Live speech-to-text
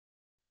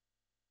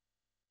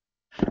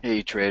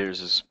Hey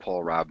traders, this is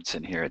Paul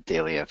Robinson here at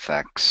Daily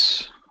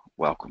FX.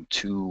 Welcome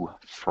to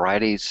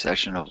Friday's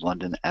session of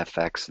London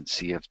FX and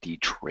CFD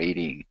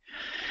trading.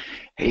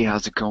 Hey,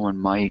 how's it going,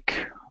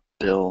 Mike?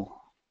 Bill?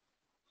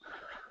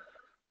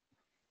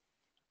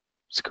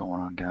 What's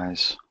going on,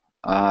 guys?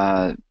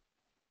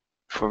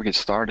 Before we get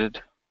started,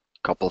 a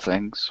couple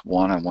things.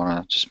 One, I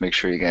want to just make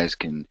sure you guys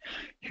can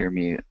hear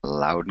me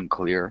loud and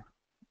clear.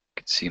 You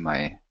can see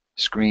my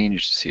screen. You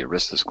should see a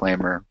risk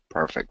disclaimer.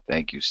 Perfect.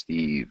 Thank you,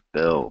 Steve,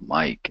 Bill,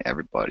 Mike,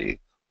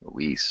 everybody,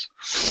 Luis.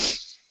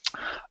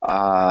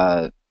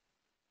 All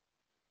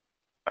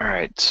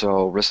right,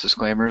 so risk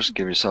disclaimers,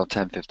 give yourself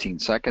 10-15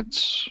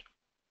 seconds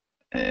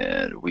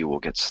and we will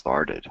get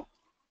started.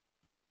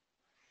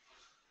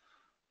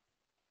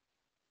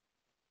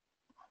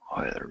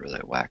 Oh, they're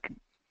really whacking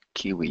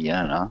Kiwi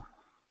yen, huh?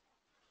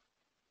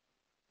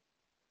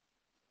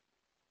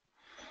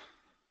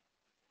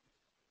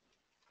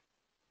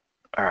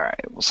 All right,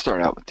 we'll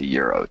start out with the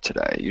euro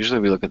today. Usually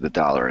we look at the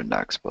dollar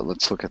index, but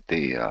let's look at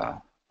the,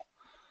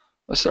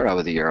 let's start out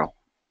with the euro.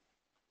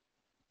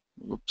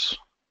 Oops.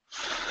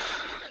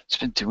 It's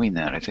been doing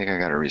that. I think I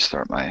got to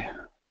restart my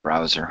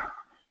browser.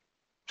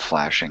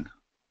 Flashing.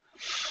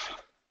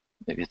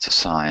 Maybe it's a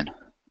sign.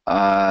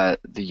 The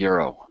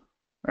euro. All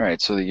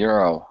right, so the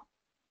euro.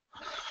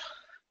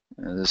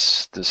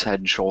 This head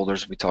and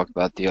shoulders we talked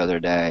about the other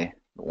day,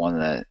 the one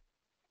that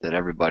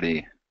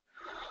everybody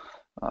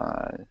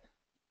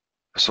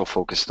was so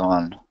focused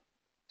on,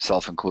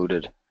 self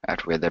included,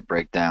 after we had that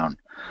breakdown,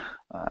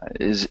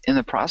 is in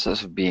the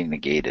process of being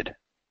negated.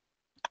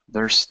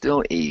 There's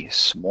still a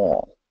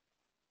small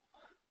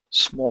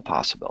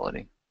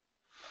possibility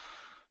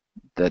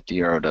that the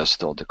euro does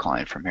still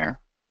decline from here.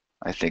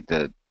 I think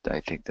that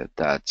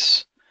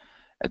that's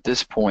at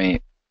this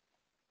point,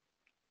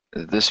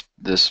 this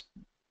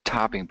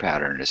topping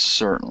pattern is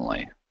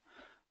certainly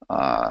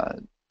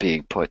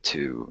being put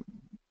to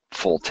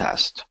full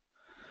test,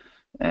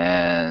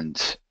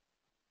 and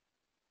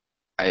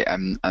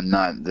I'm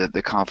not,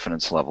 the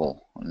confidence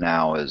level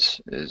now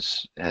has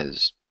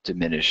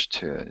diminished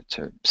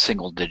to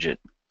single digit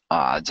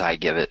odds I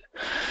give it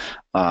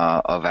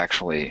of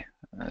actually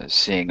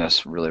seeing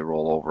us really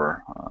roll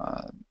over,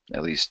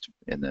 at least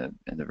in the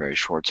very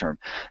short term.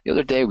 The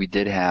other day we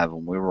did have,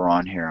 when we were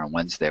on here on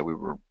Wednesday, we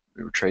were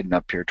trading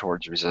up here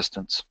towards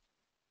resistance.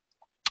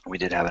 We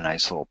did have a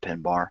nice little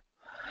pin bar.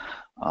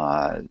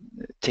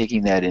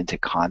 Taking that into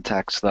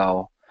context,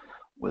 though,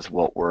 with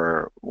what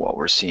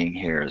we're seeing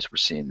here is we're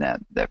seeing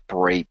that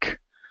break.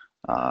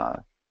 I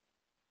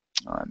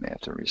may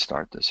have to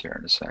restart this here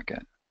in a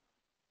second.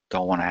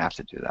 Don't want to have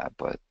to do that,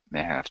 but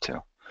may have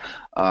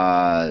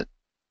to.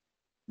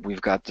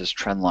 We've got this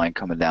trend line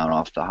coming down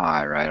off the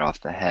high, right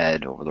off the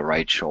head, over the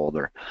right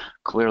shoulder.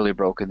 Clearly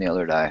broken the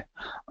other day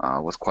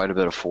with quite a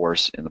bit of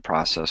force in the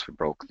process. We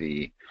broke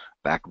the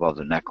back above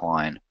the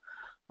neckline.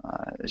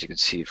 As you can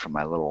see from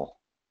my little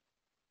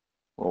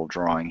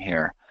drawing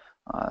here,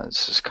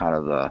 this is kind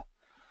of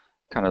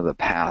the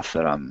path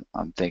that I'm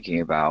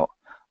thinking about.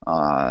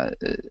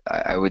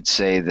 I would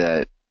say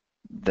that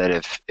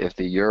if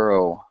the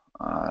euro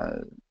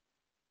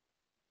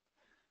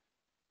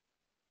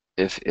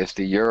if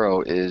the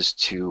euro is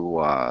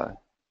to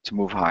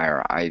move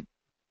higher, I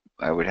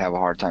would have a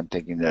hard time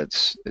thinking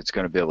that it's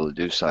going to be able to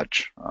do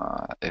such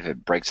if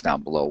it breaks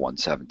down below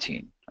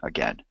 117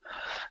 again.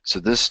 So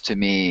this, to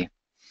me,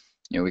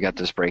 we got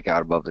this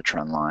breakout above the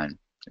trend line.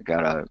 We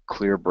got a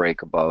clear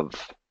break above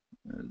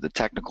the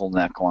technical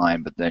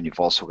neckline, but then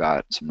you've also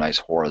got some nice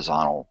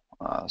horizontal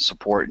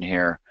support in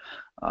here.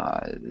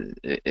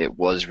 It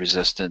was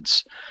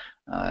resistance.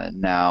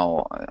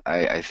 Now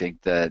I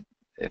think that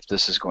if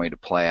this is going to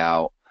play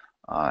out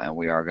and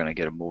we are going to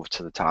get a move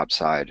to the top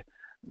side,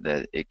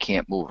 that it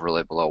can't move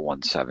really below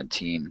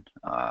 117.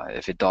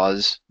 If it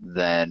does,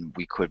 then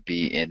we could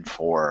be in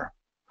for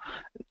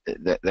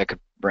that could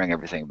bring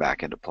everything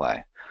back into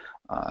play.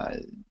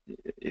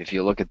 If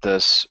you look at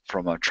this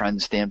from a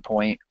trend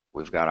standpoint,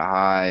 we've got a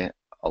high,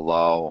 a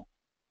low,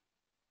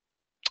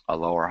 a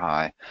lower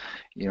high.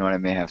 You know what? I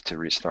may have to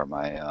restart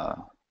my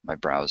my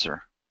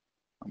browser.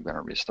 I'm going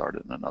to restart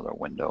it in another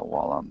window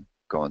while I'm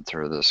going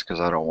through this, because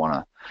I don't want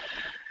to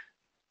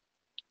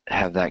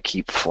have that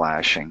keep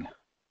flashing.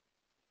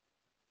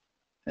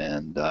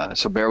 And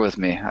so bear with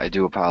me. I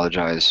do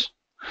apologize.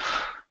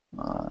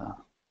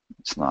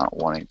 It's not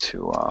wanting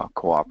to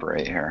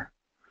cooperate here.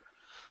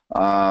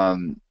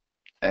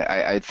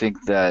 I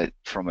think that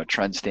from a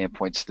trend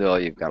standpoint, still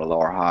you've got a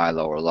lower high,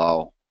 lower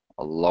low,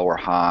 a lower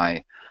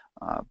high,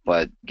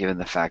 but given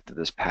the fact that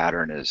this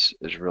pattern is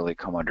really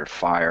come under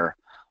fire,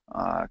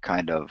 I'm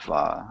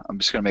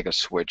just going to make a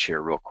switch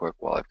here real quick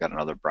while I've got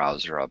another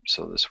browser up,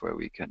 so this way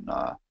we can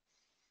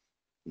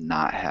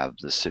not have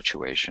this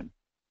situation.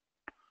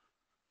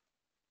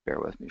 Bear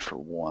with me for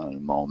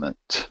one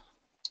moment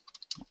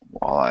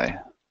while I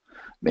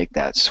make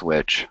that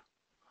switch.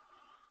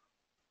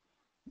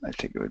 I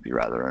think it would be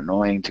rather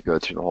annoying to go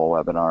through the whole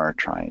webinar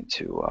trying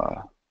to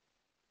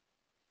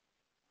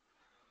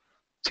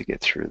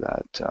get through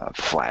that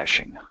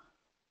flashing.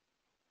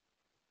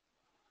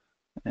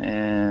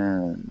 And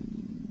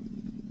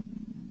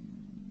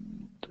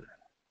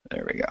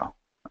we go.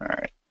 All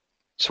right.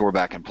 So we're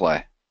back in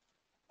play.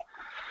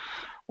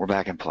 We're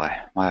back in play.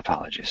 My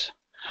apologies.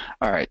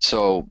 All right.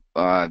 So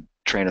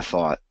train of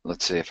thought.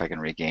 Let's see if I can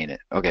regain it.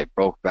 Okay.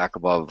 Broke back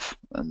above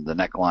the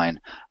neckline.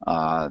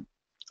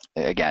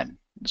 Again,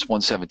 this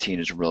 117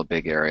 is a real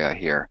big area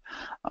here.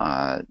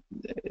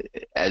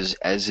 As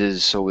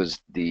is, so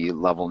is the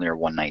level near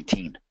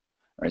 119.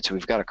 All right. So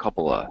we've got a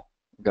couple of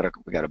we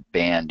got a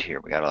band here.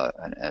 We got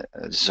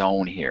a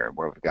zone here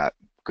where we've got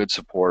good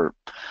support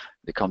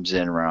that comes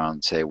in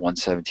around, say,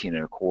 117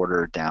 and a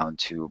quarter down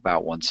to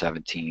about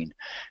 117.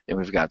 Then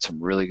we've got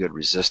some really good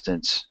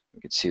resistance.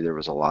 We can see there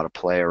was a lot of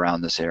play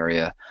around this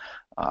area,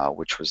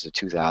 which was the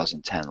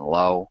 2010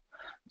 low.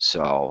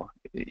 So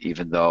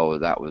even though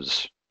that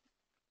was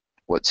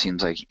what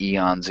seems like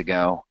eons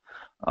ago,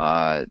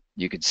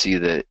 you can see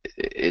that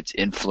its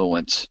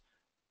influence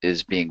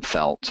is being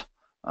felt.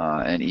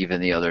 And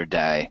even the other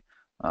day,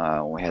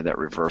 we had that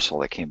reversal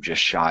that came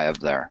just shy of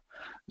there.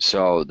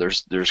 So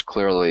there's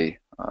clearly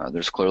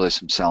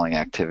some selling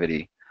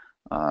activity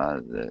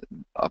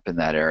up in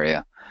that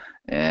area,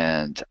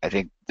 and I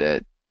think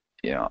that,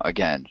 you know,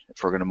 again,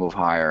 if we're going to move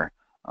higher,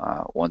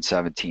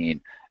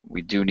 117,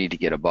 we do need to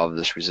get above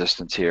this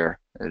resistance here.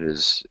 It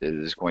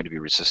is going to be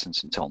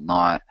resistance until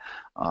not,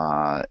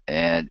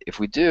 and if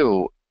we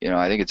do, you know,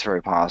 I think it's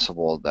very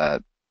possible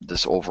that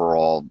this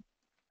overall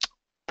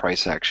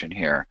price action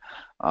here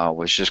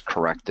was just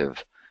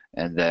corrective,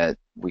 and that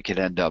we could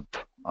end up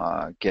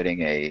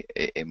getting a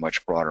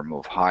much broader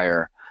move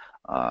higher.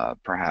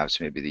 Perhaps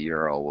maybe the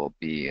euro will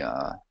be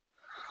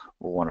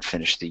we'll want to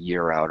finish the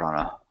year out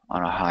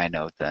on a high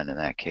note. Then in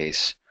that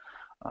case,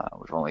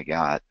 we've only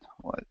got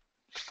what,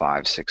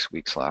 5-6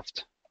 weeks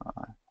left.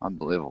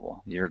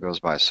 Unbelievable. The year goes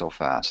by so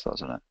fast,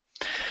 doesn't it?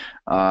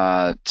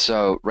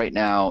 So right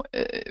now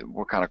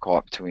we're kind of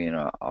caught between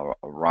a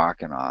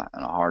rock and a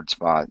hard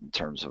spot in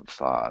terms of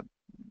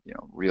you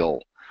know,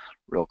 real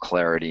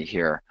clarity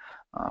here,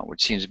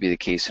 which seems to be the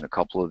case in a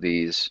couple of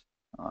these.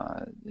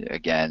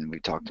 Again, we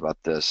talked about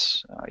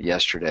this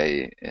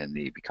yesterday in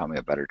the Becoming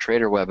a Better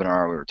Trader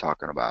webinar. We were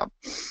talking about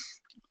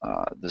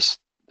this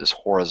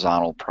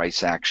horizontal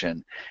price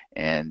action,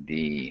 and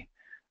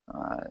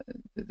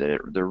there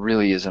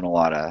really isn't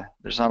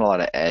there's not a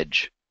lot of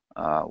edge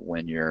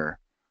when you're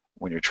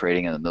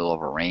trading in the middle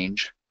of a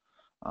range.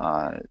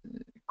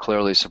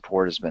 Clearly,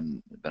 support has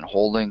been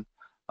holding.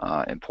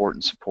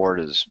 Important support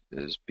has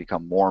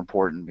become more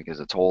important because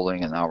it's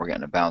holding, and now we're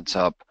getting a bounce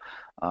up.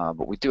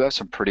 But we do have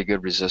some pretty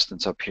good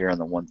resistance up here in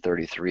the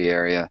 133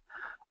 area.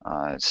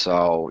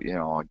 So, you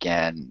know,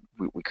 again,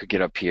 we could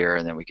get up here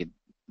and then we could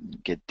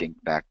get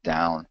dinked back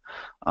down.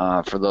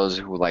 For those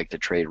who like to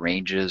trade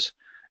ranges,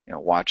 you know,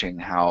 watching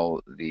how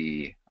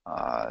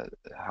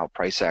how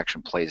price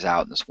action plays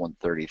out in this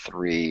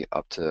 133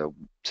 up to,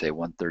 say,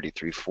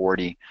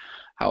 133.40,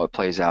 how it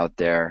plays out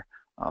there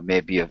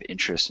may be of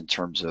interest in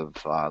terms of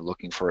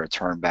looking for a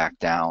turn back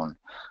down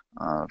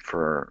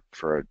for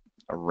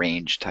a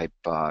range type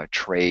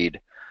trade.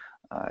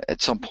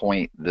 At some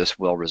point, this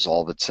will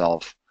resolve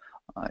itself.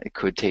 It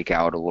could take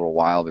out a little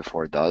while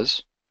before it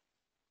does.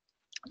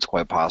 It's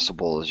quite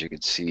possible, as you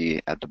can see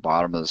at the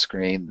bottom of the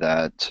screen,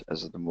 that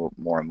as the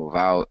more I move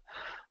out,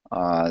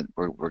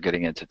 we're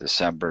getting into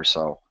December,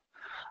 so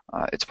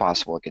it's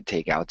possible it could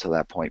take out to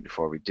that point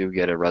before we do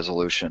get a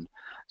resolution.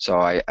 So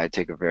I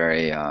take a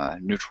very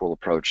neutral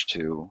approach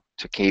to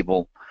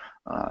cable.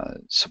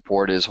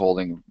 Support is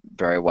holding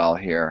very well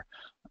here.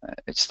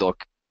 It's still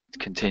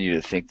continue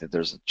to think that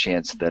there's a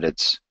chance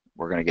that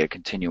we're going to get a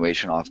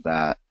continuation off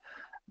that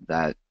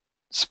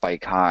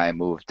spike high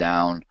move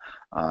down.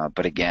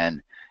 But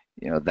again,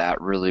 you know, that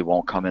really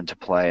won't come into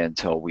play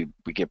until we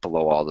get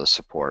below all the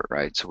support,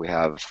 right? So we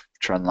have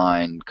trend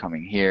line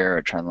coming here,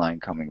 a trend line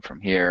coming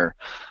from here,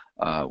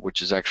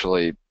 which is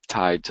actually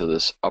tied to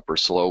this upper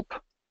slope.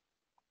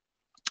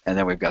 And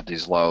then we've got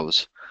these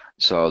lows.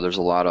 So there's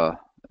a lot of,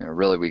 you know,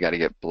 really we got to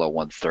get below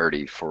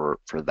 130 for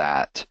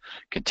that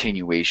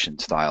continuation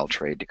style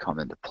trade to come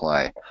into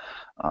play.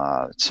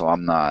 So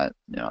I'm not,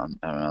 you know,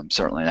 I'm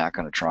certainly not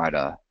going to try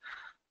to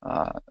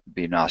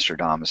be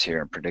Nostradamus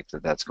here and predict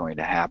that that's going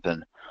to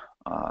happen.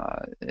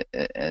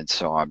 And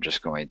so I'm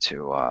just going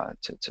to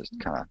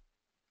kind of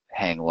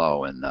hang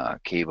low and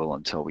cable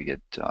until we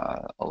get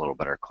a little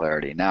better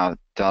clarity. Now,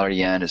 dollar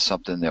yen is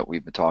something that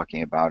we've been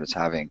talking about as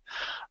having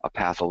a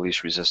path of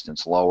least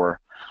resistance lower.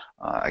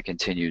 I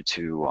continue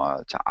to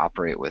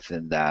operate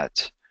within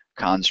that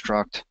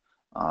construct.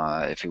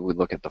 If you would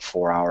look at the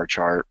 4-hour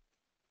chart,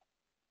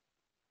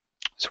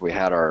 so we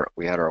had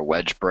our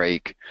wedge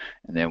break,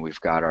 and then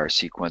we've got our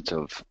sequence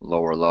of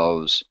lower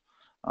lows,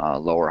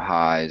 lower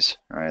highs,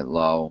 right?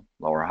 Low,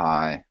 lower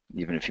high.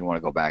 Even if you want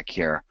to go back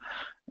here,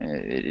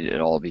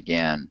 it all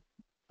began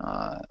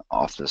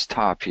off this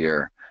top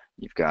here.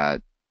 You've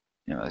got,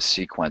 you know, a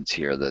sequence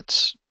here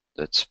that's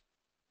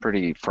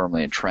pretty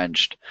firmly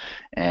entrenched,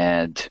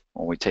 and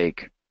when we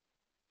take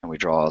and we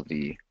draw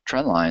the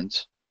trend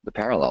lines, the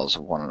parallels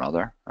of one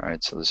another, all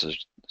right? So this is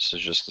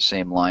just the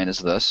same line as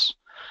this,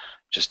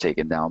 just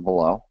taken down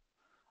below.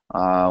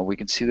 We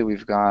can see that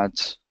we've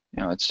got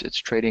you know, it's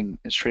trading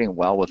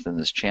well within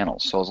this channel.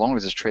 So as long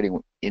as it's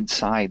trading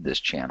inside this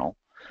channel,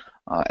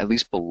 at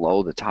least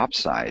below the top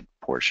side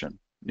portion,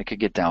 it could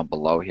get down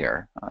below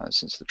here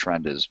since the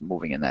trend is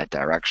moving in that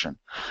direction.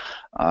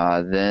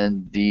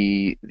 Then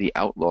the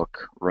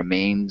outlook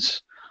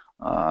remains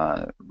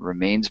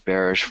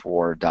bearish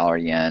for dollar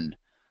yen,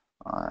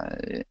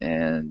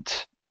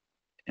 and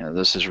you know,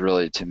 this is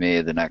really, to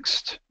me, the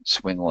next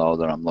swing low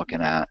that I'm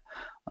looking at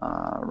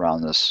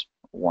around this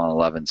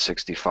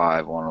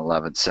 111.65,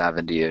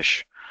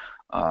 111.70-ish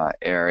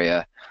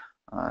area.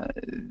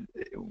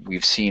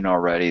 We've seen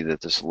already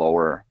that this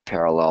lower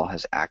parallel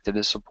has acted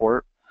as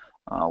support.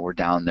 We're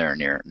down there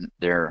near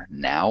there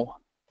now.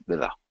 We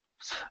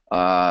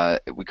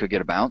could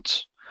get a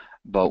bounce,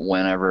 but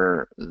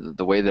whenever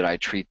the way that I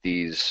treat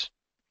these,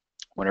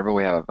 whenever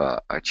we have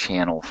a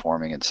channel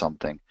forming in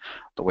something,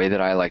 the way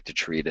that I like to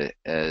treat it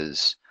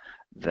is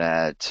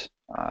that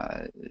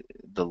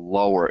the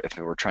lower, if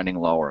it were trending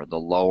lower, the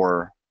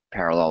lower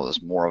parallel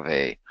is more of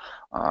a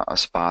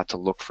spot to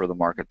look for the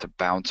market to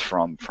bounce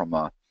from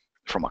a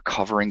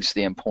covering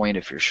standpoint.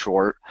 If you're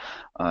short,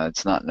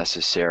 it's not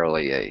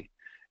necessarily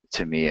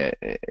to me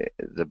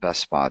the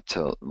best spot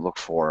to look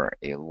for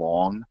a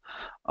long,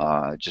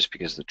 just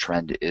because the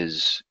trend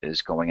is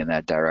going in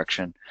that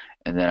direction.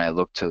 And then I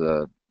look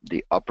to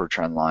the upper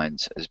trend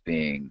lines as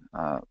being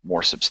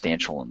more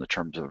substantial in the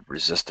terms of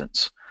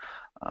resistance.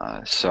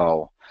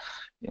 So,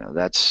 you know,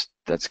 that's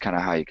kind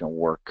of how you can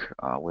work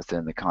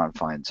within the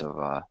confines of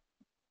a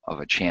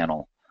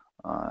channel.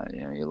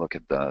 You know, you look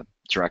at the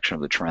direction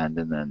of the trend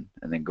and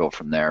then go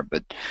from there.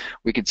 But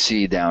we could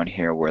see down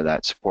here where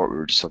that support, we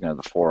were just looking at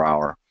the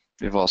 4-hour.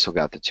 We've also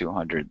got the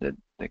 200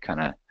 that kind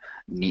of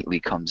neatly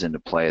comes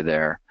into play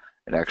there.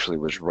 It actually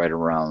was right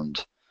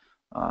around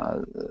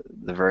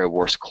the very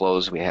worst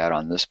close we had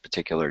on this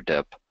particular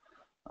dip.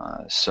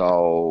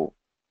 So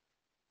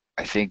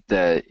I think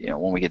that, you know,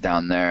 when we get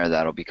down there,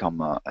 that'll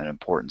become an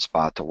important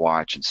spot to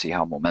watch and see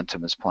how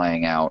momentum is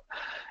playing out.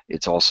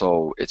 It's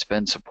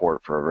been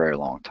support for a very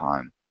long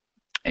time,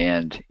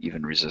 and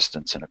even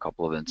resistance in a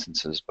couple of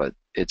instances, but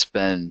it's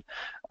been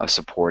a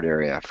support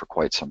area for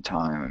quite some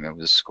time. I mean, it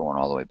was going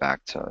all the way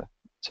back to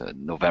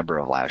November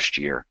of last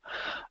year.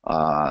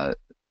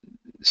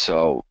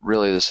 So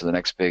really, this is the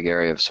next big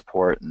area of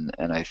support,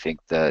 and I think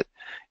that,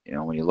 you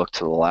know, when you look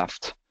to the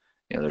left,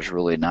 you know, there's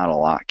really not a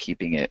lot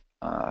keeping it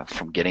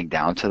from getting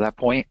down to that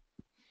point.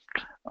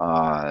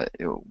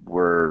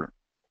 We're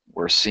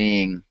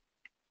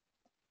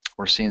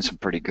seeing some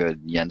pretty good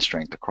yen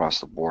strength across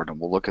the board, and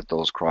we'll look at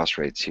those cross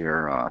rates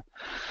here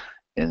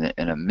in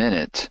a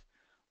minute.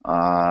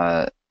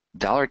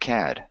 Dollar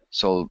CAD.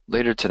 So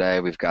later today,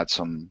 we've got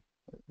some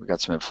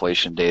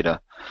inflation data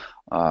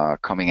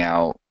coming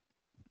out.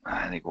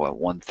 I think what,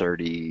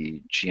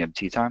 1:30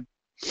 GMT time.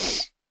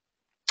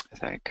 I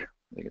think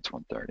it's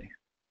 1:30. I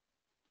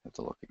have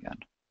to look again.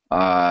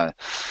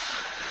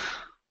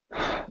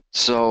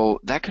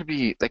 So that could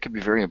be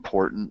very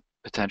important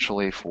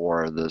potentially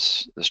for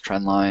this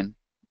trend line.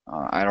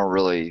 I don't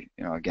really,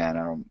 you know, again,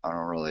 I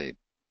don't really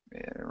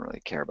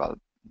care about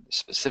the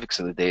specifics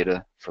of the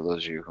data, for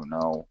those of you who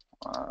know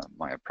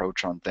my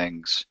approach on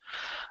things,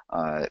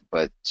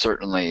 but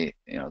certainly,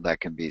 you know, that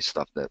can be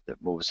stuff that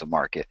moves the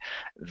market.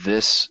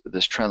 This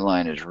trend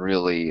line is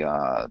really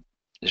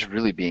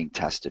being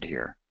tested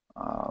here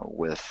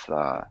with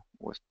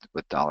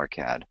dollar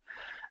CAD.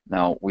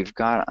 Now we've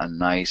got a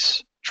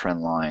nice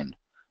trend line.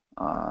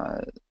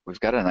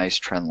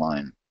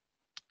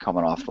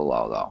 Coming off the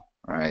low, though.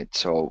 All right,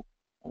 so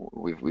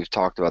we've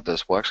talked about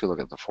this. We'll actually look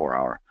at the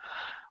 4-hour.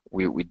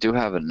 We do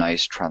have a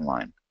nice trend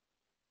line,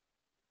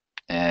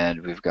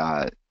 and we've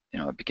got, you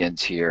know, it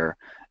begins here,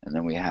 and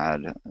then we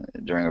had,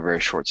 during a very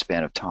short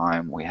span of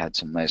time, we had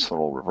some nice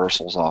little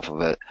reversals off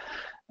of it.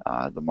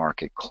 The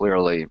market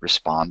clearly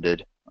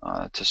responded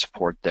to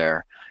support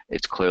there.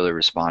 It's clearly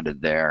responded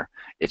there.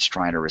 It's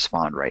trying to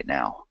respond right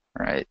now,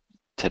 right?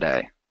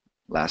 Today,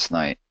 last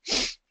night,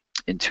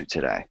 into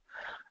today.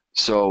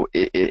 So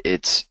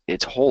it's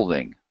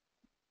holding,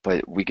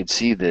 but we could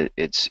see that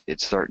it's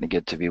starting to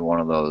get to be one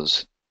of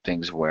those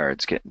things where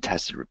it's getting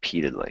tested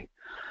repeatedly.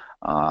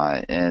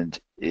 And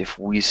if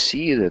we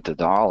see that the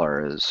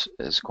dollar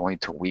is going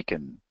to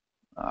weaken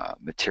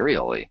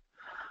materially,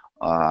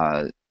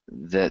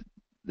 that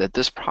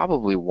this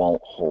probably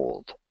won't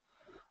hold,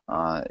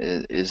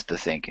 is the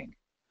thinking.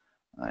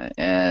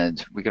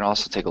 And we can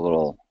also take a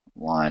little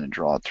line and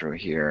draw it through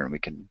here, and we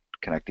can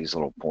connect these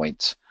little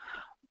points.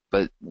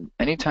 But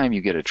anytime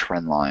you get a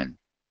trend line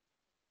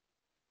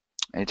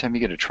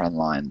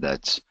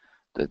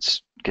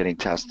that's getting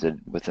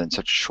tested within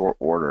such short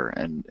order,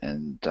 and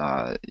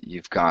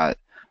you've got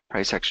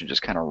price action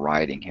just kind of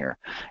riding here,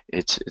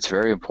 it's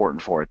very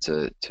important for it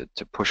to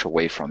push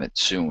away from it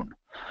soon,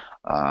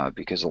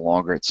 because the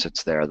longer it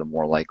sits there, the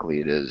more likely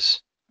it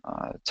is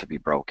to be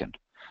broken.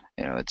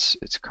 You know, it's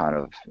kind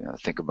of, you know,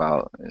 think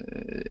about,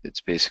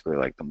 it's basically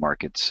like the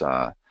market's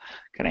kind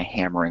of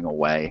hammering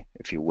away,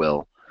 if you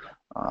will.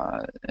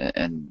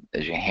 And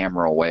as you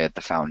hammer away at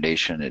the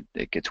foundation,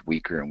 it gets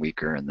weaker and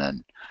weaker, and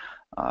then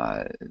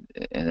and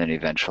then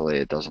eventually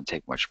it doesn't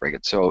take much to break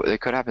it. So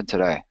it could happen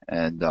today,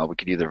 and we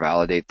could either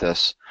validate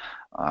this.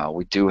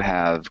 We do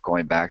have,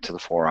 going back to the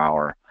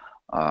 4-hour,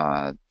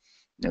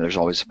 there's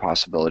always a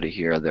possibility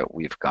here that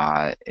we've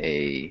got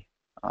an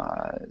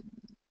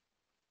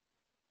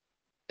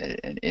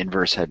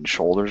inverse head and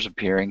shoulders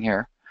appearing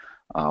here,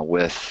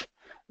 with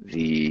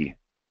the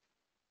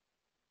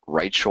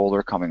right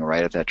shoulder coming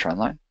right at that trend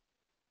line.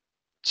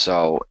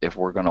 So if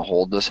we're going to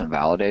hold this and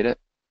validate it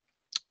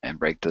and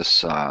break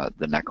this, the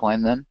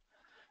neckline then,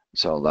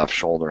 so left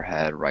shoulder,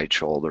 head, right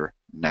shoulder,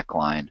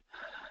 neckline,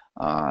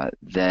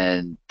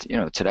 then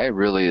today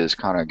really is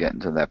kind of getting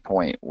to that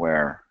point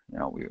where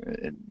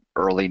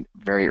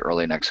very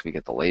early next week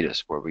at the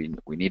latest, where we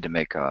need to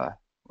make a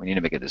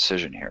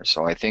decision here.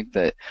 So I think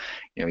that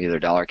either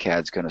dollar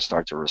CAD's going to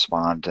start to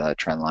respond to that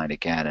trend line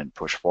again and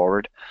push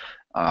forward.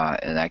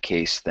 In that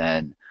case,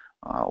 then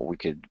we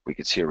could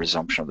see a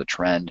resumption of the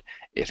trend.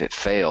 If it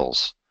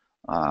fails,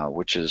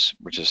 which is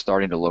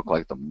starting to look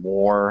like the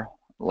more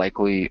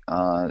likely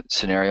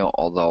scenario,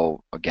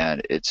 although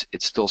again it's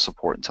still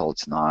support until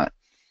it's not,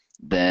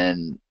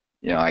 then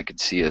I could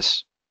see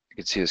us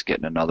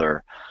getting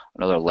another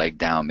leg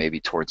down, maybe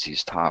towards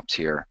these tops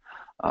here,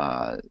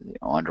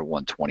 under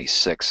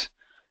 126,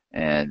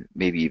 and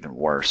maybe even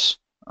worse.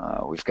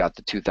 We've got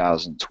the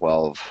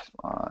 2012,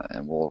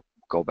 and we'll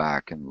go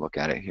back and look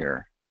at it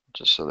here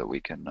just so that we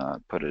can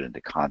put it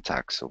into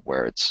context of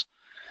where it's.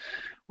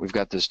 We've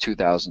got this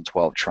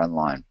 2012 trend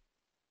line,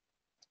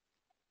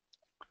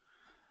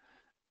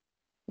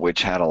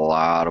 which had a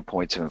lot of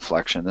points of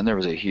inflection. Then there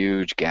was a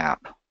huge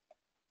gap,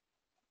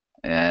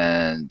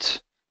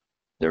 and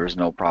there was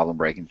no problem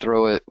breaking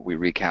through it. We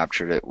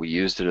recaptured it. We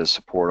used it as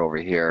support over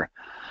here.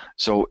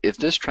 So if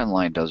this trend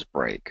line does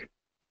break,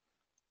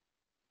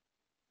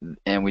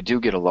 and we do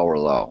get a lower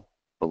low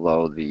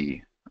below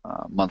the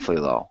monthly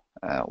low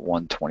at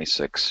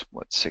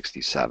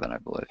 126.67, I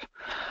believe,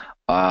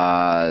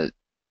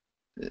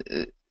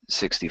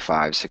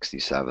 65,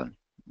 67,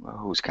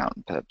 who's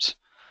counting pips,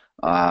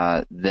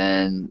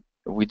 then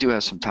we do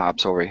have some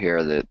tops over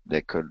here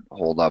that could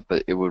hold up,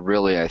 but it would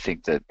really, I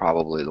think that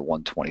probably the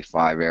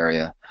 125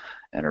 area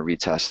and a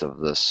retest of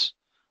this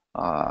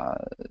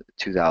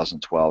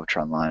 2012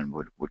 trend line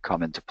would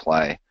come into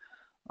play.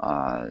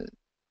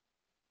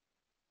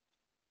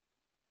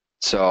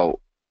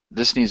 So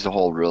this needs to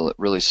hold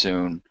really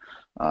soon,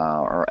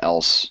 or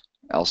else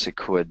it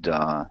could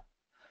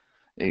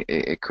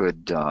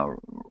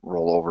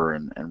roll over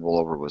and roll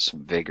over with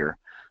some vigor.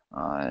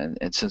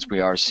 And since we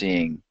are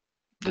seeing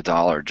the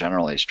dollar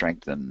generally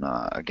strengthen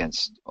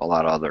against a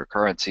lot of other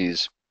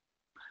currencies,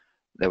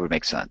 that would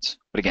make sense.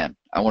 But again,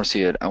 I want to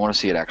see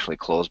it actually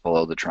close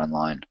below the trend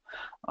line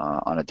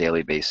on a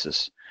daily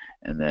basis,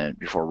 and then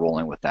before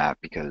rolling with that,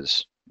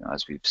 because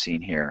as we've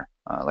seen here,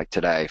 like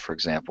today, for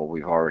example,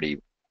 we've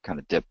already kind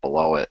of dipped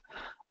below it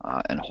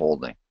and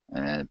holding.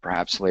 And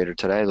perhaps later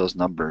today, those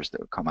numbers that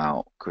would come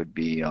out could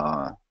be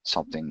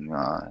something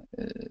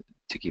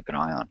to keep an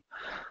eye on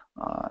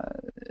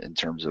in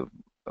terms of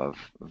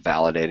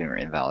validating or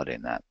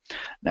invalidating that.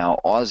 Now,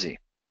 Aussie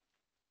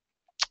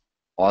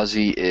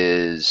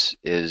is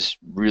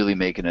really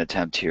making an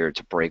attempt here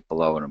to break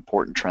below an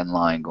important trend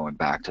line going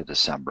back to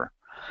December.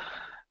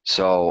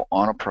 So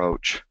on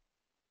approach,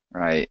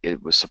 right,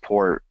 it was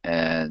support,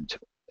 and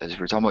as we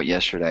were talking about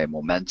yesterday,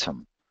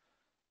 momentum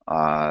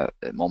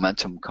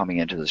coming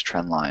into this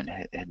trend line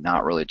had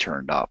not really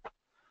turned up,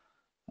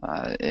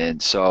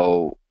 and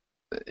so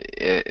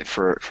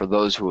for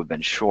those who have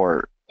been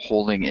short,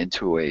 holding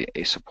into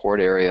a support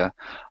area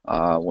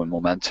when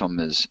momentum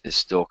is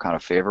still kind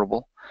of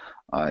favorable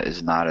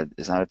is not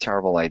a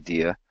terrible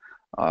idea.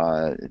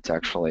 It's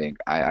actually,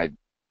 I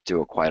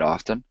do it quite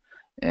often,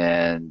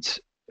 and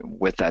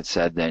with that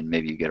said, then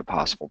maybe you get a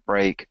possible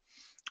break.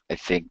 I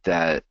think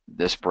that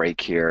this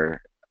break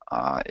here,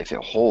 if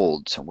it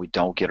holds and we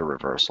don't get a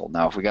reversal.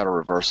 Now, if we got a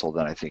reversal,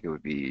 then I think it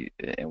would be,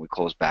 and we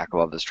close back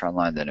above this trend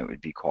line, then it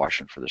would be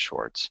caution for the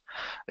shorts.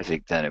 I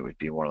think then it would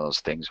be one of those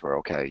things where,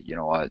 okay, you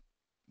know what,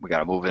 we got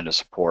to move into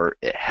support.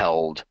 It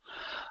held,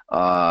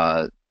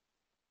 and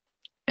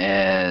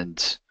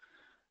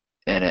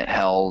it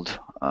held,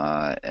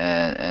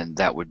 and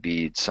that would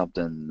be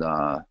something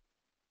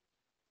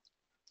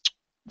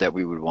that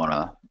we would want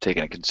to take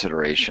into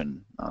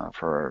consideration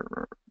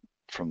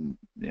from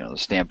the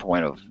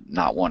standpoint of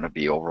not want to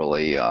be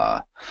overly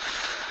not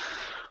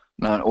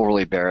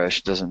overly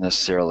bearish. Doesn't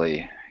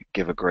necessarily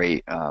give a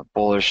great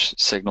bullish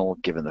signal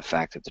given the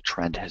fact that the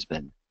trend has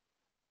been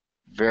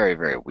very,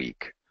 very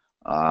weak,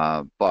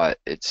 but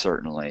it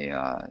certainly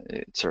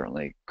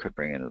could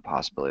bring into the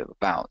possibility of a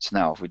bounce.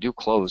 Now, if we do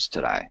close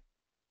today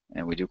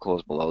and we do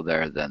close below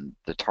there, then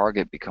the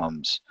target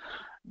becomes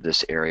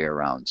this area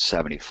around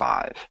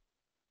 75,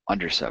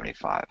 under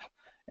 75.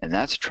 And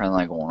that's a trend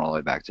line going all the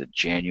way back to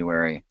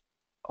January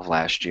of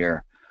last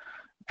year.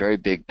 Very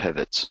big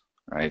pivots,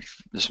 right?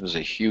 This was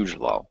a huge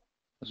low.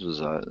 This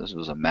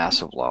was a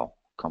massive low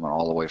coming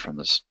all the way from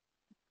this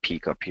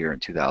peak up here in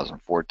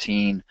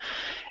 2014.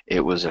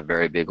 It was a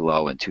very big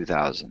low in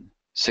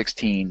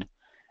 2016,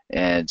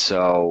 And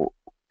so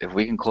if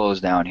we can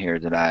close down here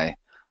today,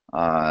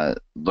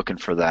 looking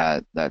for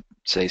that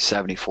say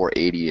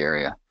 74.80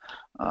 area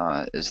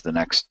is the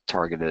next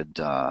targeted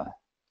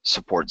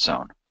support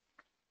zone.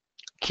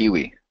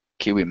 Kiwi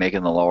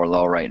making the lower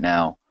low right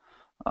now.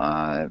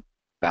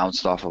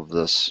 Bounced off of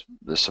this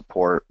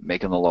support,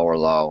 making the lower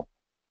low,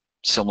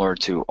 similar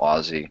to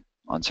Aussie,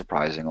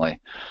 unsurprisingly.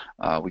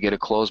 We get a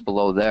close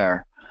below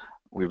there.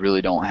 We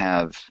really don't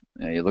have.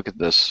 You look at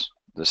this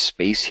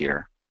space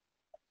here.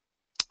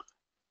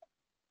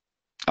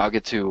 I'll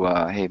get to.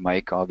 Hey,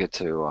 Mike, I'll get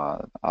to.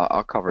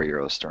 I'll cover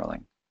Euro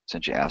Sterling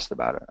since you asked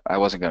about it. I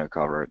wasn't going to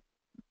cover it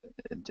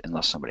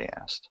unless somebody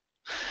asked.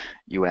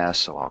 You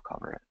asked, so I'll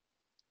cover it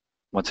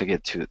once I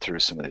get through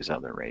some of these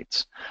other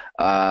rates.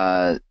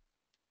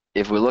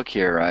 If we look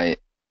here, right,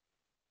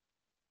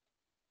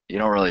 you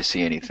don't really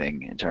see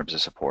anything in terms of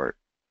support.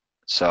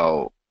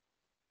 So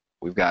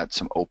we've got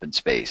some open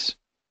space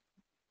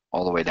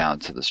all the way down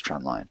to this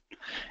trend line.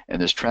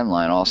 And this trend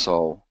line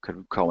also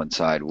could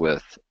coincide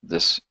with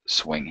this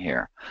swing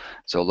here.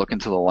 So looking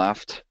to the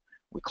left,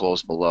 we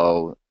close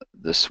below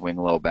this swing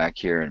low back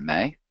here in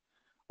May.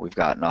 We've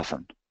got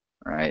nothing,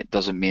 right? It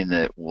doesn't mean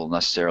that we'll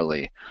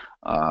necessarily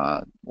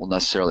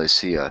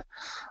see a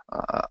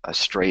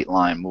straight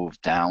line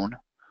move down,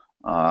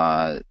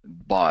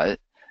 but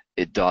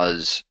it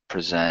does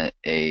present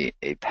a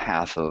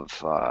path of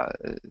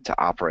to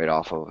operate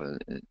off of.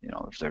 You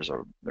know, if there's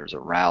a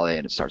rally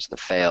and it starts to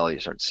fail, you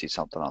start to see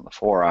something on the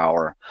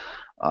 4-hour.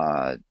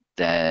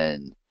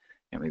 Then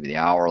you know, maybe the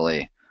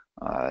hourly.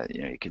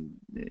 You know, you can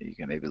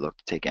maybe look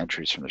to take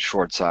entries from the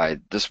short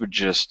side. This would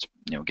just,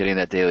 you know, getting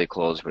that daily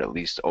close would at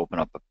least open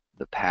up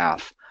the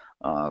path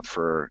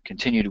for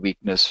continued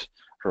weakness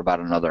for about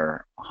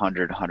another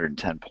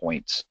 110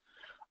 points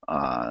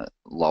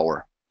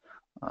lower.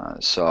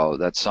 So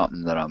that's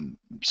something that I'm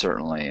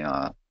certainly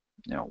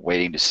you know,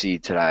 waiting to see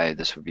today.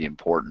 This would be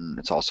important.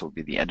 It's also would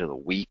be the end of the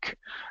week,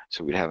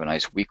 so we'd have a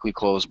nice weekly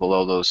close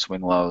below those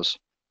swing lows.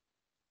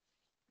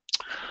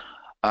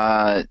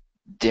 Darren,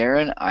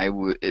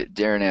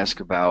 Darren asked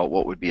about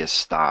what would be a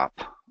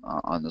stop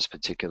on this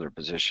particular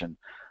position.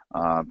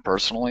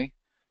 Personally,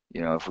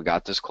 you know, if we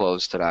got this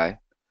close today,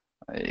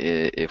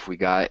 if we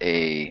got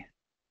a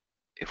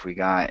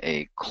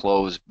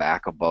close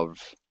back above,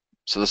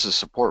 so this is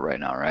support right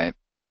now, right?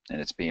 And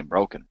it's being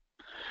broken.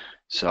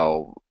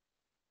 So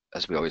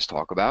as we always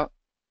talk about,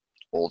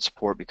 old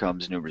support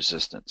becomes new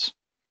resistance.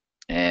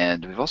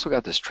 And we've also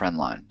got this trend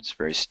line, this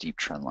very steep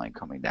trend line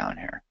coming down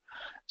here.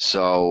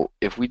 So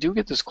if we do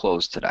get this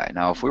closed today,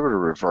 now if we were to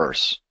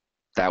reverse,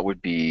 that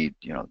would be,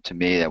 you know, to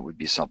me, that would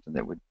be something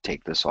that would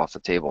take this off the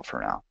table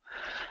for now.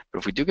 But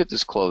if we do get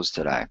this closed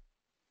today,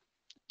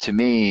 to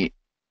me,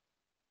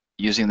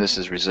 using this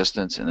as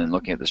resistance and then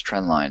looking at this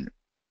trend line,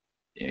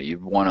 you know,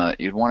 you'd want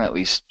to at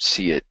least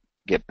see it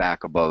get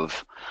back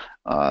above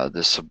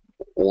this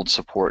old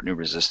support, new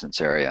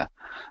resistance area.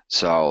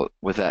 So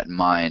with that in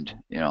mind,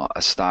 you know,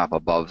 a stop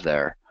above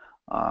there,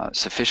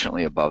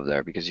 sufficiently above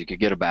there, because you could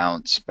get a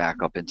bounce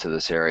back up into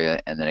this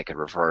area and then it could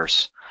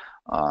reverse.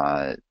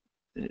 But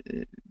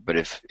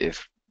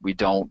if we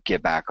don't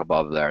get back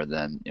above there,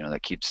 then, you know,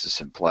 that keeps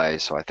this in play.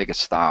 So I think a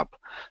stop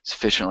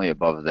sufficiently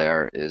above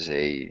there is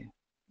a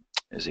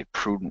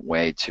prudent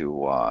way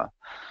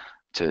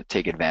to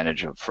take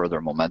advantage of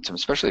further momentum,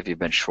 especially if you've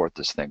been short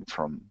this thing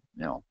from,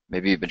 you know,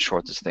 maybe you've been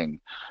short this thing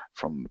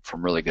from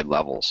really good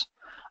levels.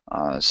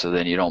 So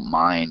then you don't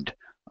mind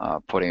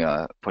putting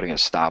a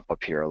stop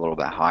up here a little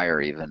bit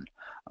higher even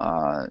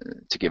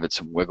to give it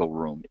some wiggle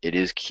room. It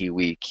is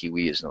Kiwi.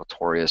 Kiwi is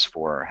notorious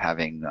for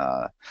having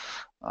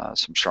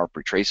some sharp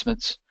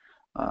retracements,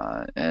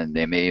 and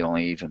they may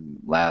only even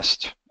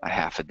last a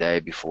half a day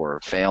before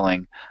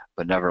failing,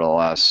 but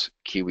nevertheless,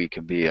 Kiwi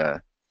can be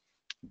a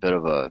bit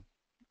of a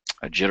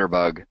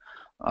jitterbug.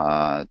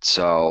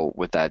 So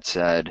with that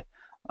said,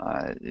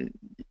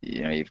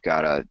 you know, you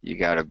gotta.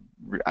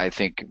 I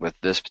think with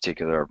this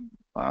particular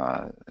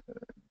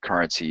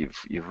currency,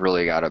 you've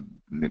really got to,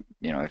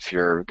 you know, if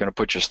you're going to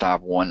put your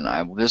stop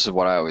this is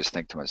what I always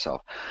think to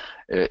myself.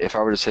 If I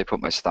were to say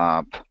put my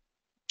stop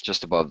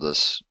just above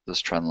this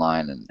trend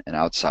line and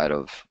outside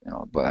of, you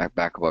know,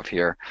 back above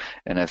here,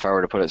 and if I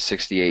were to put it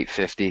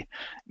 68.50,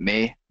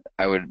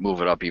 I would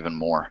move it up even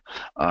more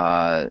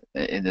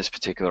in this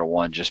particular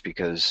one, just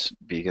because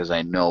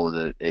I know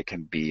that it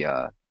can be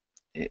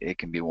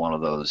one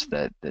of those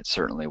that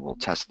certainly will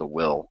test the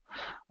will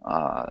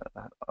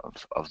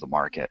of the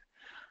market.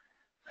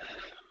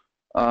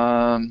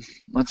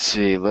 Let's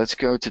see. Let's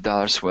go to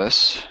dollar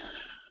Swiss.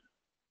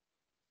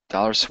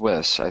 Dollar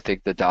Swiss. I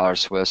think the dollar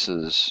Swiss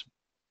is,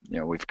 you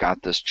know, we've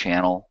got this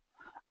channel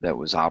that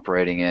was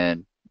operating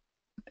in,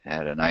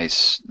 had a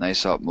nice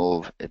up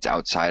move. It's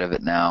outside of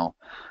it now.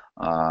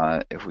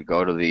 If we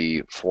go to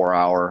the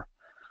 4-hour,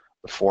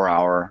 the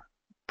 4-hour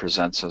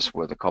presents us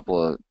with a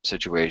couple of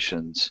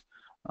situations.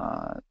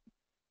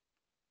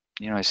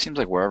 You know, it seems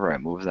like wherever I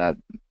move that,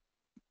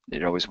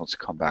 it always wants to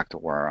come back to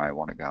where I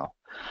want to go.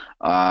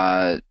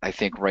 I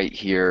think right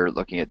here,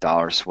 looking at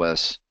dollar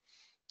Swiss,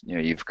 you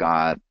know, you've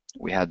got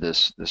we had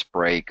this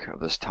break of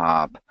this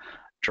top,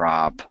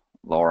 drop,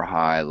 lower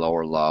high,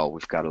 lower low.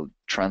 We've got a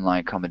trend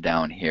line coming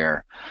down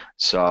here.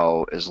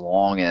 So as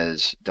long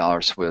as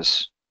dollar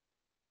Swiss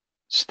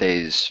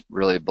stays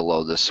really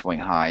below this swing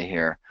high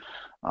here,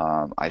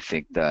 I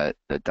think that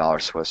the dollar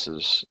Swiss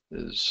is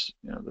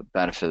the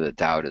benefit of the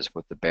doubt is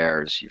with the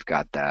bears. You've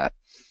got that,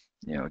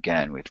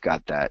 again, we've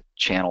got that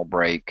channel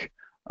break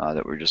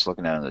that we're just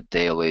looking at on the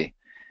daily,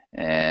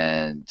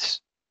 and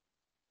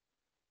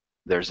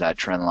there's that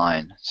trend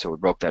line. So we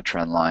broke that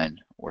trend line.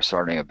 We're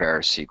starting a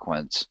bearish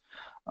sequence.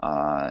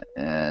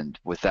 And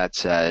with that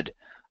said,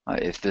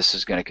 if this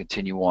is going to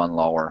continue on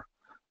lower,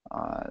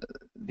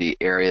 the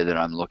area that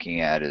I'm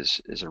looking at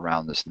is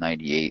around this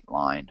 98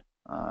 line.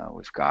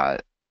 We've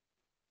got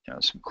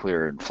some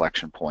clear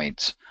inflection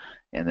points,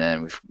 and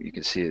then you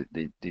can see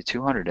the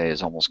 200-day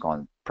has almost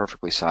gone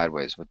perfectly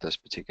sideways with this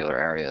particular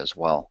area as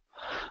well.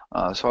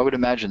 So I would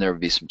imagine there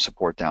would be some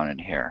support down in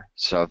here.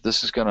 So if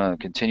this is going to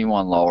continue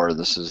on lower,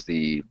 this is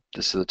the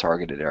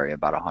targeted area,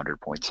 about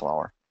 100 points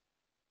lower.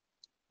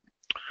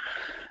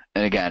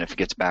 And again, if it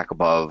gets back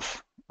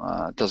above,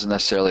 it doesn't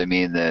necessarily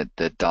mean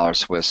that dollar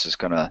Swiss is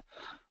going to,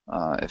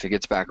 if it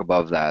gets back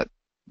above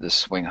this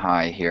swing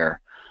high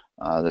here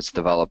that's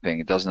developing,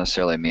 it doesn't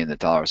necessarily mean that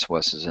dollar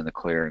Swiss is in the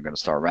clear and going to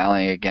start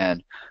rallying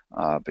again,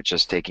 but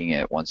just taking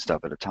it one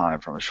step at a time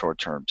from a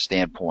short-term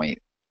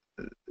standpoint,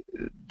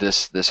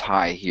 this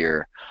high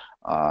here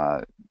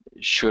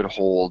should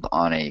hold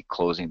on a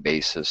closing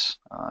basis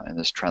in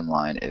this trend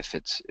line if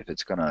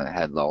it's going to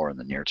head lower in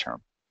the near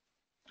term.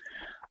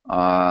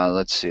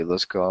 Let's see.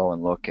 Let's go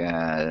and look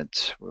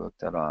at. We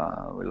looked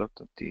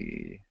at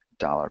the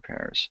dollar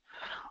pairs.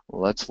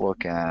 Let's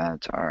look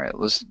at. All right.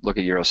 Let's look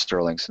at euro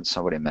sterling since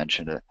somebody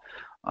mentioned it.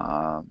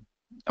 I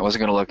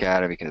wasn't going to look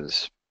at it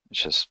because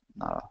it's just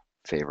not a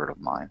favorite of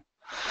mine.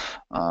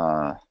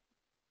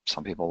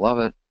 Some people love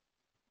it.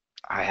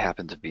 I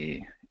happen to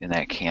be in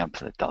that camp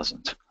that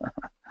doesn't.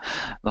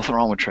 Nothing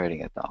wrong with trading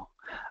it though.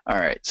 All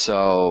right.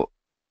 So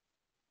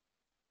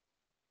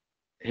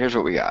here's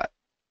what we got.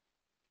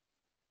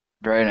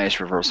 Very nice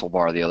reversal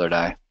bar the other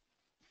day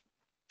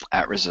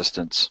at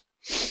resistance.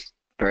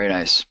 Very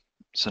nice.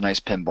 It's a nice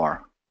pin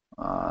bar.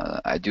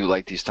 I do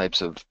like these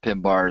types of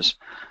pin bars.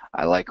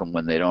 I like them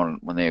when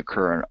they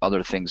occur in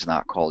other things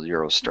not called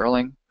euro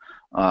sterling,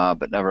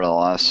 but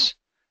nevertheless,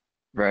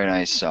 very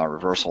nice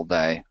reversal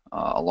day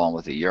along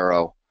with the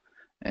euro.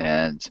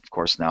 And of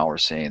course now we're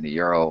seeing the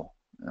euro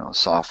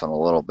soften a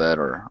little bit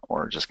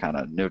or just kind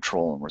of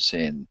neutral, and we're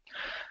seeing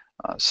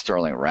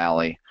sterling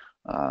rally.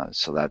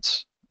 So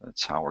that's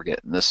how we're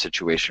getting this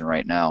situation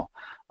right now.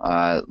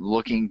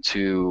 Looking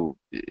to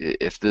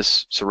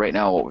so right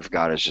now what we've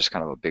got is just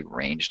kind of a big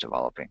range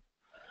developing,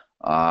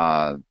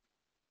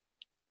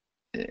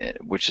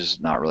 which is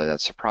not really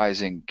that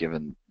surprising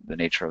given the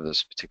nature of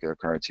this particular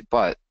currency.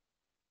 But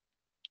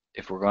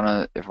if we're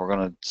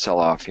gonna sell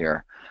off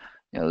here,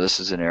 this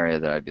is an area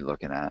that I'd be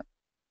looking at.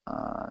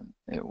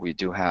 We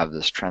do have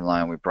this trend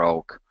line we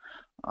broke.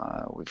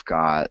 We've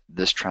got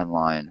this trend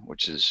line,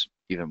 which is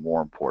even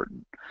more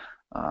important.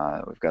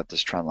 We've got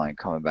this trend line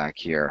coming back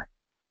here,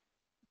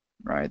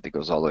 right, that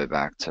goes all the way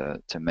back to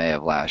May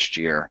of last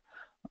year.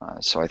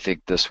 So I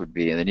think this would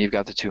be, and then you've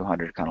got the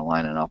 200 kind of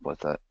lining up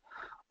with it.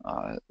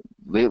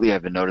 Lately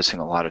I've been noticing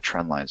a lot of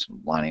trend lines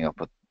lining up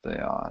with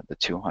the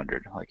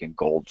 200, like in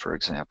gold, for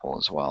example,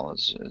 as well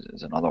as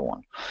another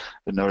one.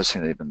 I've been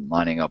noticing they've been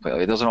lining up.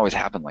 It doesn't always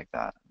happen like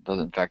that.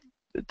 In fact,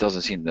 it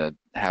doesn't seem to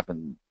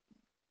happen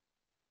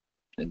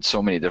in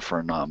so many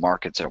different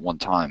markets at one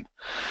time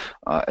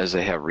as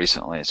they have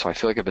recently. So I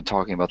feel like I've been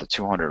talking about the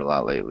 200 a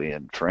lot lately,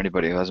 and for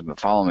anybody who hasn't been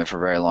following me for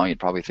very long, you'd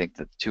probably think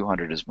that the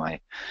 200 is one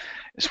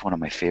of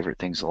my favorite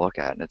things to look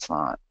at, and it's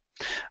not.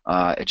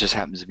 It just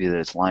happens to be that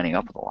it's lining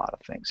up with a lot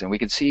of things. And we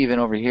can see even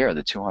over here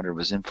the 200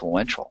 was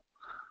influential,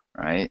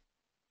 right?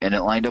 And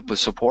it lined up with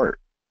support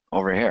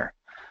over here.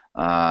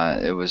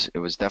 It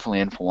was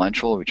definitely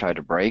influential. We tried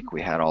to break.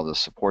 We had all the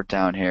support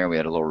down here. We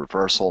had a little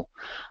reversal,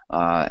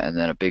 and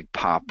then a big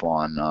pop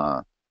on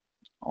I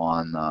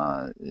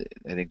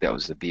think that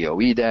was the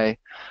BOE day.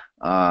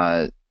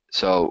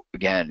 So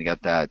again, you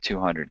got that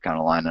 200 kind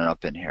of lining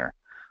up in here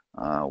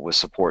with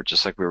support,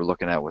 just like we were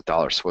looking at with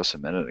dollar Swiss a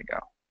minute ago.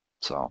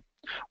 So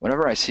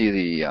whenever I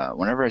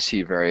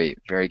see very,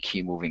 very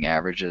key moving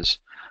averages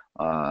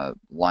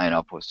line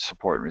up with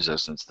support and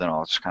resistance, then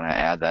I'll just kind of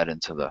add that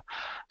into the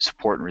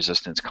support and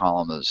resistance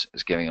column as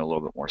giving it a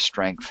little bit more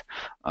strength.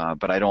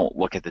 But I don't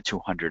look at the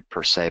 200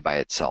 per se by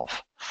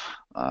itself.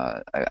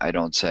 I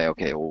don't say,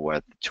 okay, well, we're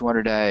at the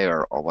 200-day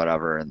or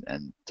whatever,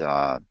 and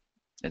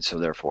so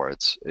therefore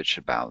it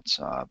should bounce.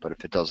 But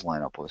if it does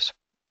line up with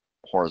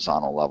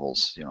horizontal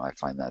levels, I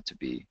find that to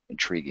be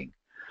intriguing.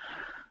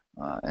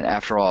 And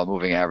after all,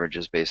 moving average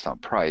is based on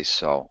price,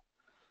 so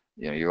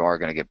you are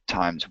going to get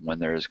times when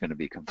there is going to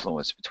be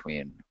confluence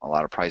between a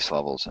lot of price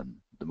levels and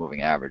the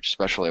moving average,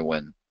 especially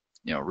when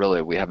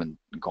really we haven't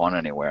gone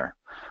anywhere.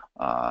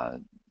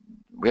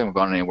 We haven't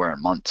gone anywhere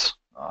in months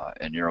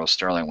in euro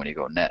sterling. When you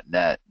go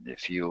net,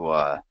 if you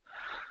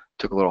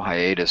took a little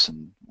hiatus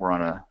and we're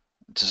on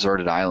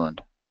deserted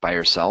island by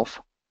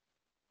yourself,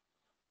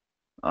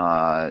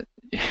 uh,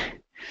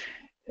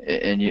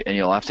 and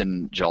you left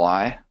in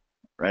July,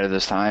 right at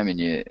this time, and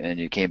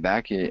you came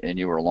back and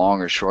you were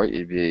long or short,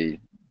 you'd be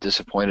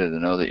disappointed to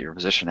know that your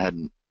position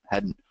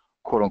hadn't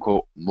quote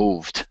unquote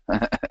moved.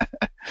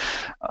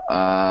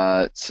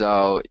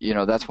 So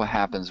that's what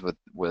happens with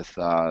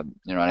and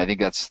I think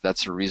that's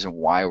the reason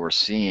why we're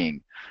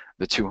seeing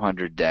the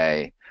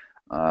 200-day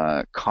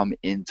come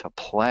into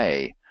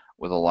play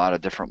with a lot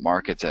of different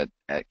markets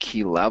at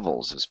key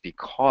levels, is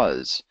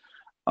because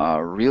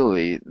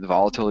really the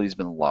volatility has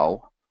been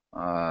low,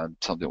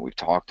 something we've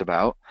talked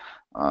about,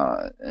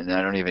 and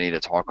I don't even need to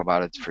talk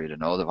about it for you to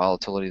know the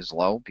volatility is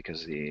low,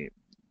 because the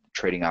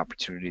trading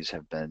opportunities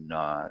have been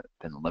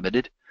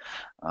limited.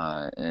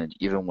 And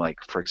even, like,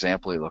 for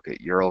example, you look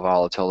at euro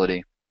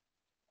volatility,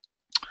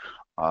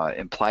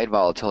 implied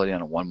volatility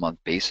on a 1-month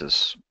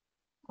basis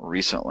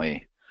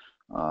recently,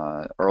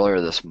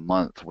 earlier this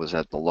month, was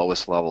at the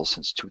lowest level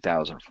since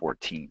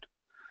 2014.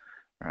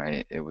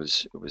 Right, it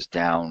was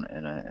down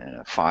in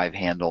a 5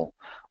 handle.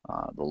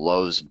 The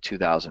lows in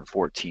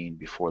 2014,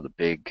 before the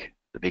big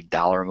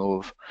dollar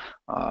move,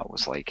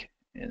 was like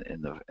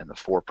in the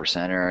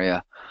 4%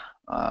 area.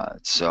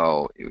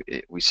 So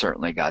we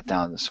certainly got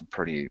down to some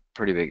pretty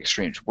big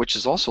extremes, which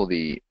is also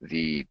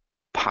the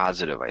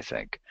positive, I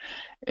think,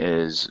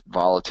 is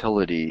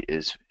volatility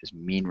is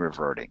mean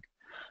reverting,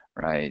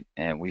 right?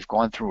 And we've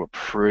gone through a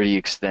pretty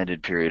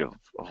extended period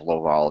of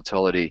low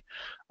volatility.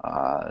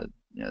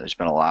 There's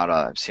been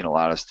I've seen a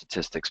lot of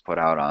statistics put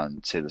out on,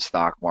 say, the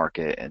stock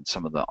market, and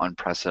some of the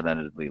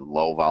unprecedentedly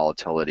low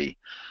volatility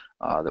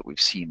that we've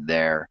seen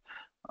there,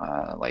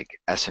 like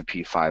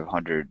S&P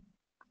 500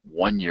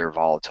 1-year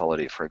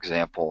volatility, for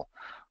example.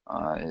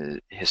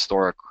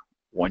 Historic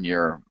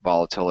 1-year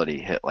volatility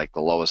hit like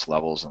the lowest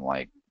levels in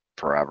like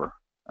forever.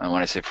 And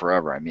when I say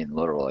forever, I mean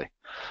literally.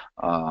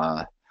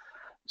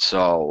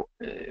 So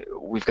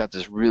we've got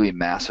this really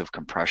massive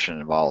compression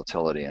in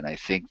volatility, and I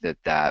think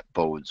that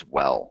bodes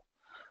well.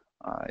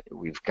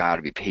 We've got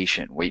to be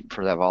patient, waiting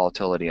for that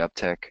volatility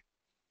uptick.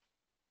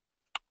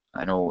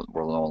 I know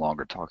we're no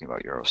longer talking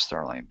about euro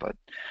sterling, but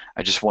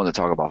I just wanted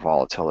to talk about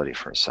volatility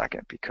for a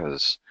second,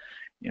 because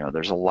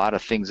there's a lot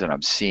of things that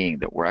I'm seeing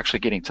that we're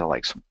actually getting to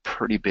like some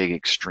pretty big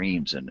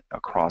extremes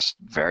across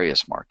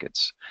various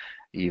markets.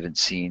 Even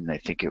seen, I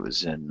think it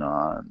was in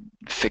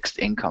fixed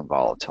income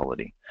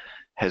volatility,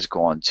 has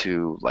gone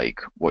to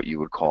like what you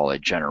would call a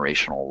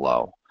generational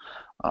low.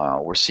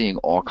 We're seeing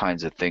all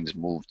kinds of things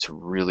move to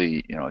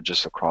really,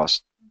 just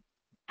across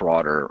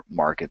broader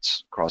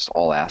markets, across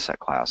all asset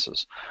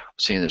classes. We're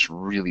seeing this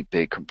really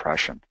big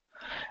compression.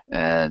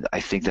 And I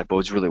think that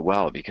bodes really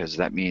well, because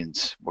that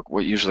means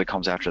what usually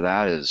comes after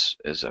that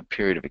is a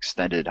period of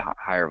extended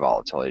higher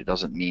volatility. It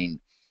doesn't mean,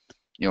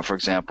 for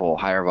example,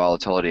 higher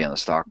volatility in the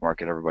stock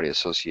market everybody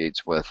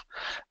associates with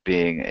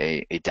being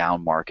a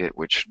down market,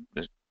 which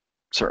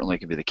certainly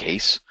can be the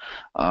case.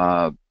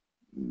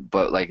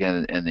 But like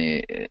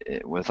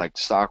with like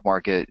the stock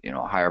market,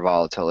 higher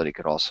volatility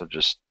could also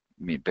just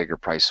mean bigger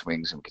price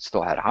swings, and we could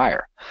still head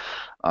higher.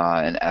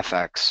 And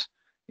FX,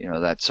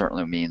 that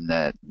certainly mean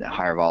that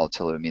higher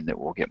volatility mean that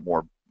we'll get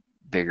more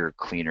bigger,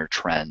 cleaner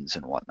trends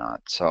and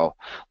whatnot. So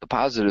the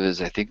positive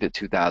is, I think that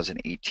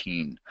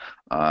 2018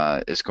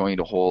 is going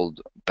to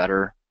hold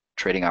better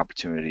trading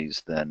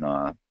opportunities than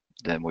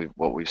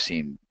what we've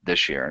seen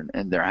this year.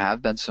 And there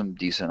have been some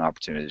decent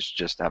opportunities,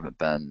 just haven't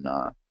been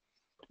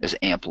as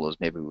ample as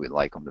maybe we'd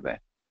like them to be.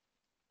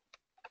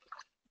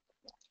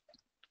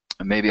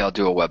 And maybe I'll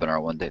do a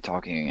webinar one day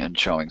talking and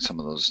showing some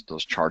of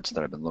those charts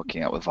that I've been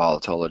looking at with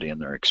volatility and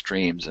their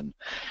extremes, and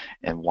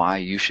why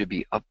you should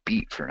be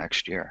upbeat for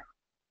next year.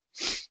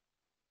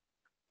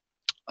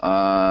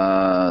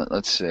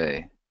 Let's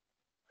see.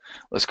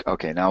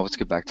 Okay, now let's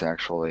get back to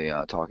actually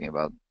talking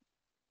about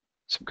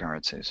some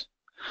currencies.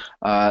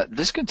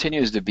 This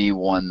continues to be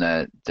one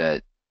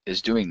that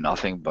is doing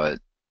nothing, but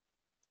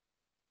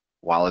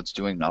while it's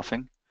doing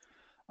nothing,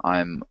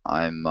 I'm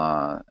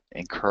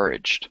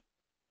encouraged.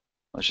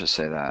 Let's just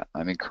say that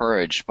I'm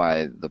encouraged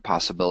by the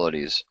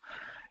possibilities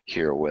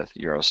here with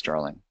euro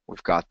sterling.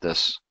 We've got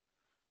this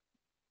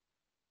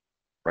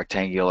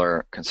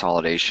rectangular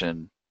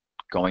consolidation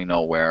going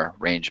nowhere,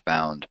 range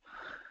bound.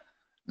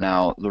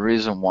 Now, the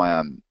reason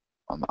why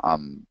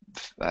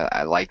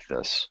I like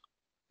this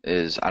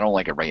is I don't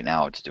like it right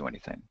now to do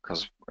anything,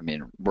 because I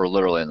mean we're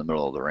literally in the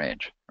middle of the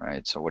range,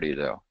 right? So what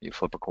do? You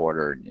flip a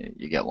quarter, and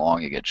you get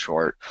long, you get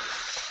short.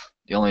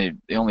 The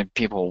only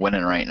people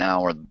winning right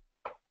now are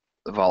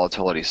the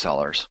volatility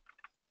sellers.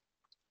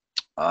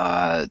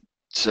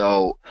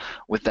 So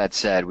with that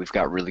said, we've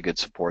got really good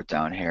support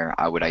down here.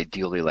 I would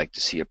ideally like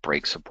to see it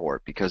break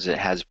support, because it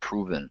has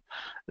proven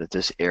that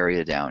this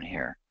area down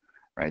here,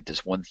 right,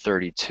 this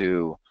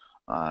 132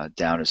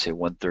 down to say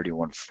 130,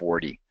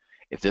 140,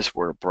 if this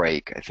were to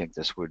break, I think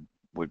this would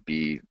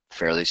be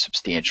fairly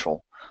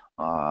substantial.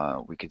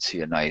 We could see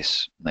a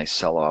nice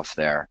sell-off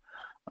there.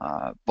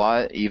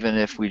 But even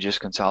if we just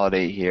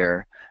consolidate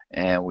here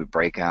and we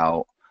break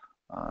out,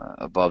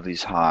 above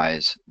these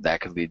highs,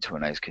 that could lead to a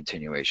nice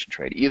continuation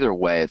trade. Either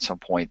way, at some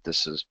point,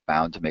 this is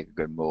bound to make a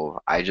good move.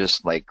 I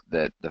just like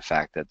that the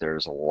fact that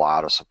there's a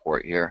lot of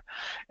support here,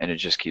 and it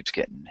just keeps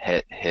getting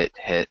hit, hit,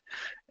 hit.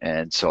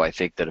 And so I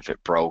think that if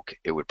it broke,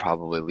 it would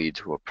probably lead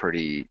to a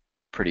pretty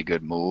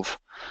good move.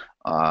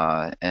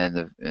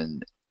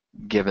 And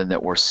given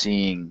that we're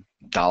seeing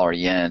dollar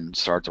yen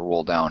start to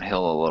roll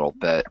downhill a little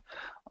bit,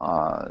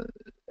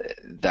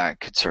 that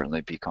could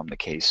certainly become the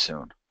case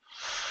soon.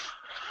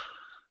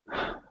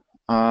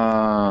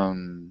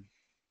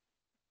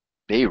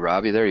 Hey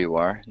Robbie, there you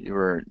are. You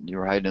were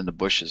hiding in the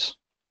bushes.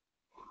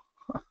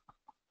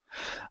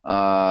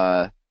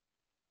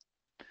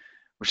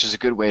 Which is a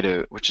good way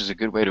to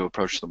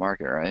approach the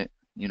market, right?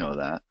 You know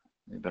that.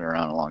 You've been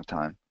around a long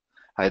time.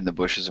 Hide in the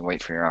bushes and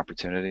wait for your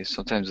opportunities.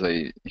 Sometimes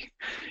you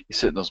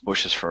sit in those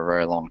bushes for a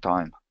very long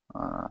time.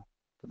 But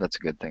that's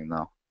a good thing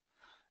though.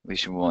 At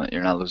least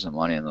you're not losing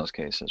money in those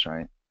cases,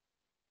 right?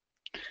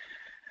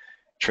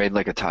 Trade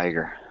like a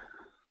tiger.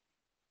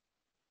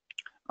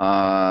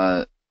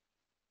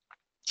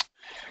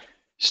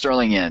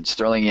 Sterling yen.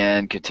 Sterling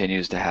yen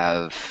continues to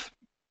have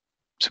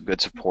some good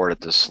support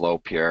at this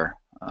slope here.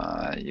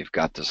 You've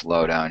got this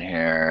low down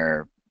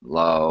here,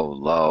 low,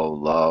 low,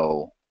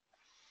 low,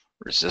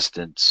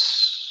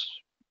 resistance,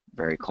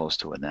 very close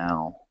to it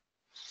now.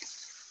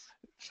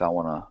 If I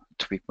want to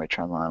tweak my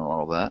trend line a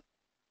little bit, I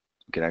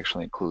could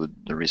actually include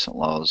the recent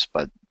lows.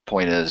 But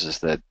point is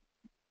that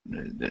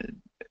the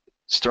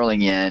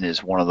sterling yen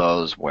is one of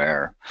those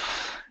where,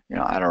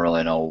 I don't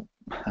really know,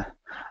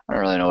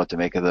 what to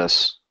make of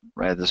this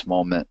right at this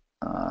moment.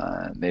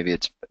 Maybe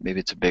it's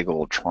a big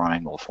old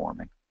triangle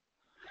forming.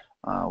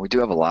 We do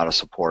have a lot of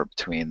support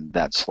between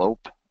that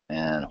slope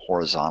and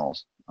horizontal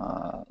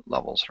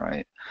levels,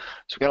 right?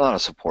 So we got a lot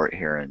of support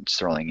here in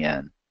sterling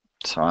yen.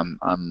 So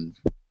I'm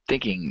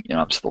thinking,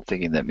 I'm still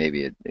thinking that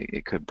maybe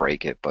it could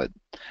break it, but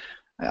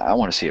I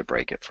want to see it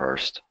break it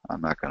first.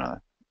 I'm not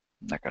gonna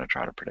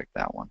try to predict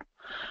that one.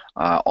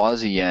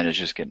 Aussie yen is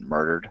just getting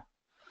murdered.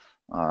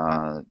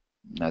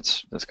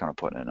 That's kind of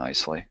putting it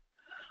nicely.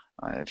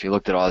 If you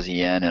looked at Aussie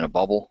yen in a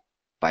bubble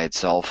by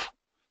itself,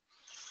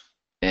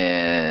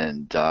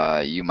 and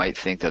you might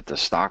think that the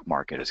stock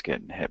market is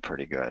getting hit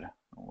pretty good.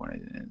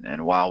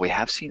 And while we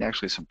have seen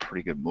actually some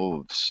pretty good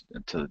moves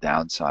to the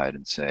downside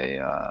in,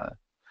 say,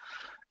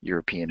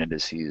 European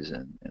indices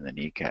and the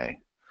Nikkei,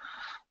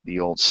 the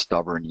old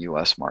stubborn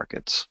U.S.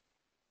 markets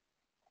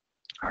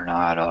are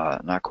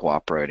not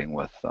cooperating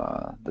with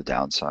the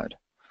downside.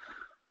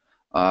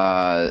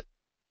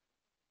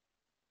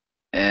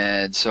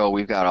 And so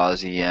we've got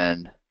Aussie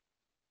yen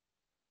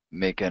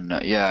making,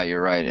 yeah,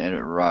 you're right,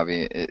 and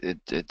Robbie,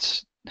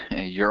 it's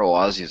Euro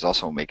Aussie is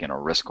also making a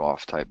risk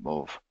off type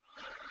move.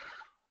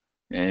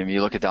 And if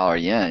you look at dollar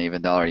yen,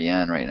 even dollar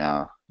yen right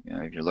now,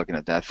 if you're looking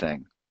at that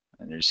thing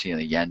and you're seeing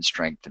the yen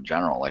strength in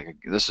general, like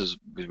this is,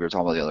 we were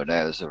talking about the other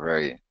day, this is a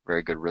very,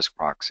 very good risk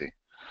proxy,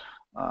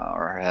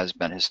 or has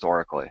been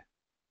historically.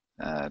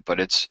 But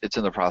it's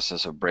in the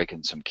process of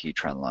breaking some key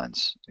trend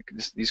lines.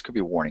 These could be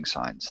warning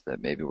signs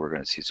that maybe we're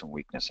going to see some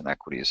weakness in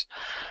equities.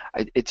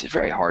 It's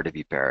very hard to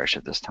be bearish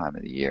at this time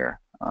of the year.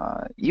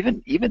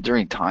 Even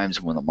during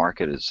times when the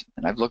market is,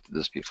 and I've looked at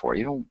this before,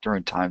 even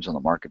during times when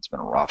the market's been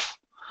rough,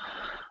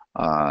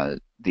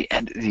 the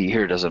end of the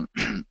year doesn't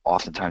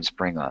oftentimes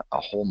bring a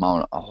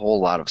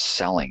whole lot of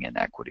selling in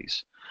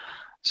equities.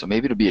 So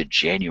maybe it'll be a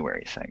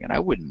January thing, and I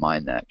wouldn't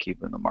mind that,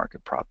 keeping the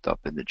market propped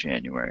up into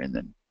January and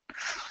then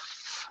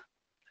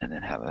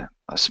have a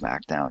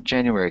smackdown.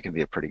 January can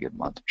be a pretty good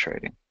month of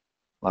trading.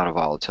 A lot of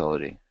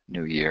volatility,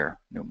 new year,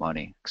 new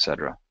money,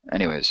 etc.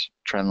 Anyways,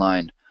 trend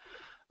line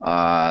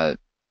right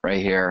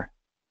here.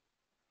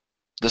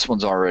 This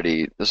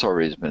already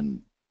has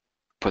been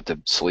put to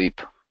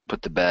sleep,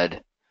 put to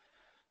bed.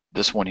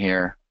 This one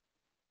here,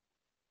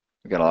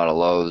 we got a lot of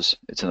lows.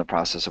 It's in the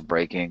process of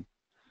breaking,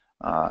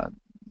 and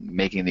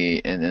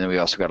then we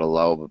also got a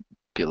low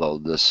below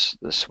this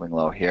swing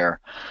low here.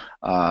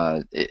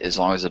 As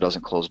long as it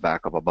doesn't close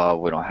back up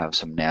above, we don't have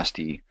some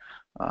nasty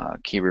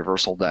key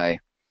reversal day.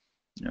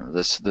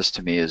 This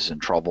to me is in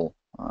trouble.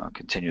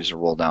 Continues to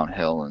roll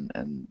downhill,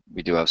 and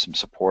we do have some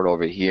support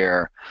over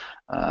here,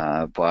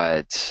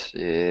 but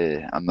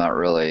I'm not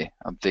really.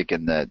 I'm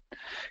thinking that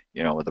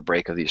with the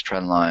break of these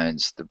trend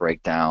lines, the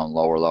breakdown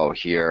lower low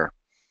here,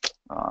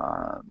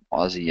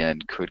 Aussie yen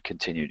could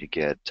continue to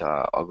get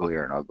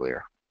uglier and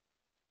uglier,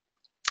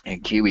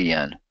 and Kiwi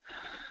yen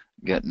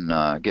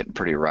getting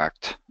pretty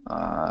wrecked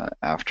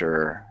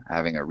after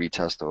having a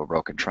retest of a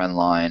broken trend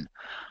line.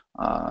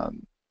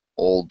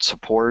 Old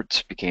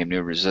support became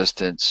new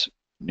resistance,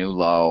 new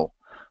low.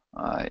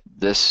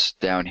 This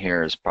down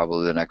here is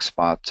probably the next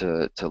spot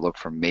to look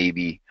for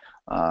maybe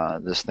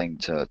this thing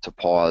to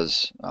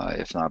pause,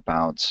 if not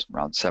bounce,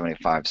 around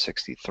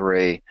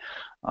 75.63.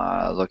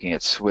 Looking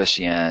at Swiss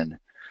yen.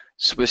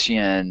 Swiss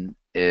yen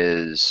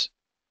is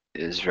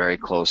very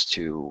close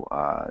to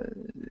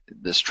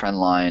this trend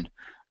line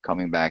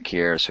coming back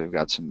here. So we've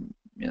got some,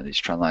 these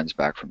trend lines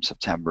back from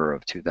September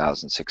of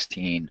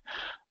 2016.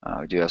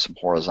 We do have some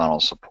horizontal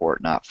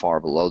support not far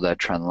below that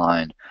trend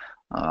line,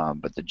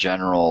 but the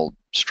general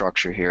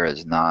structure here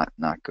is not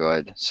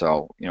good.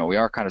 So we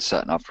are kind of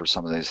setting up for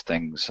some of these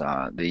things.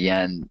 The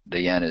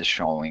yen is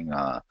showing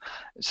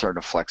it's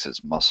starting to flex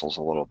its muscles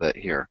a little bit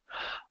here.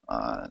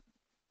 And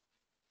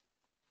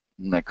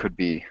that could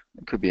be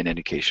an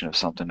indication of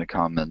something to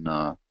come in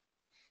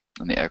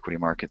the equity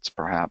markets,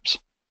 perhaps.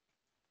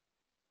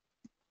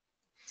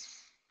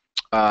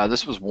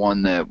 This was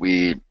one that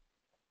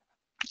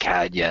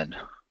CAD yen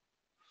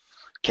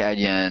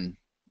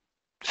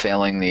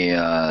failing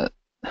the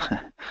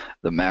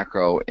the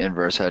macro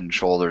inverse head and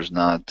shoulders.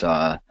 Not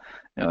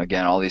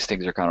again, all these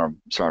things are kind of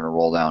starting to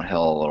roll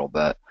downhill a little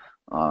bit.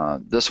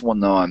 This one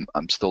though,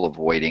 I'm still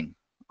avoiding.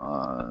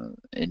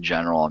 In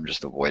general, I'm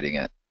just avoiding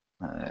it.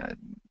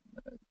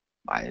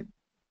 I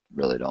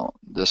really don't.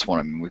 This one,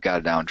 I mean, we've got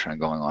a downtrend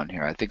going on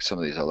here. I think some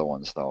of these other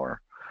ones though are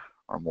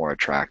more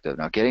attractive.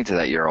 Now, getting to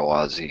that Euro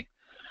Aussie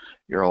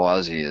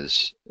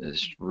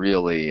is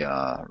really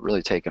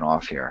really taking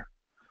off here,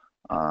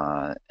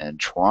 and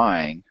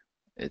trying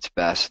its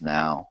best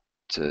now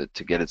to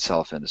get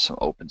itself into some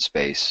open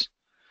space.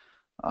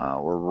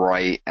 We're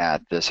right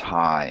at this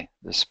high,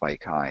 this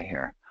spike high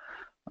here.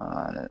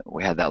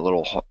 We had that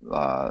little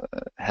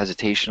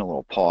hesitation, a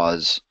little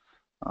pause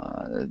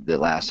that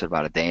lasted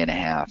about a day and a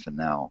half, and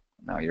now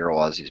Euro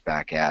Aussie's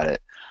back at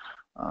it.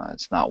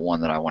 It's not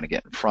one that I want to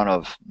get in front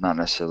of, not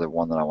necessarily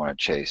one that I want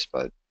to chase,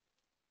 but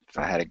if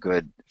I had a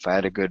good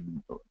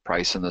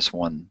price in this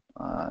one,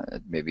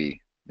 maybe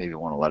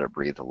want to let it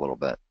breathe a little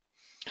bit.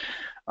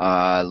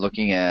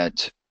 Looking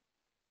at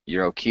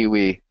Euro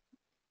Kiwi,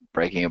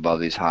 breaking above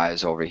these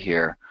highs over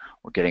here,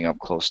 we're getting up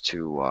close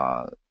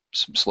to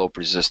some slope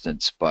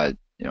resistance, but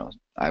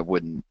I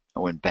wouldn't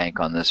bank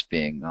on this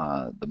being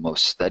the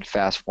most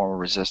steadfast form of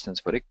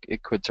resistance, but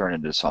it could turn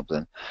into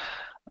something.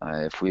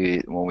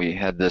 When we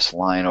had this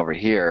line over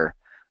here,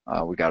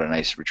 we got a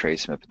nice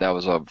retracement, but that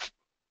was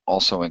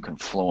also in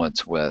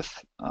confluence with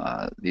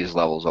these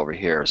levels over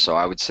here. So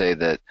I would say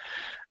that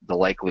the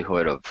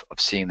likelihood of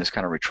seeing this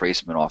kind of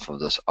retracement off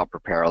of this upper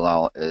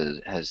parallel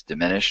has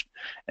diminished.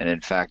 And in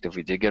fact, if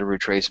we did get a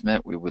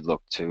retracement, we would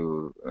look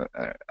to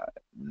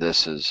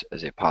this as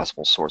a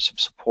possible source of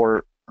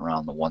support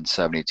around the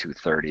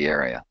 170-230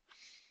 area.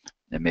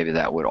 And maybe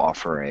that would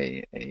offer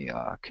a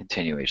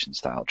continuation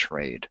style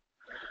trade.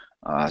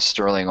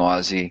 Sterling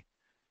Aussie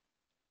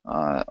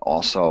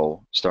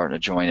also starting to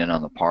join in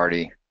on the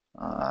party.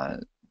 We've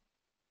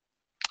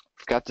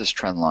got this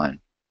trend line.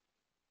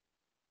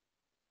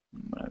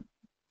 I'm going to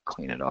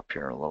clean it up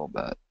here a little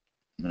bit.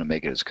 I'm going to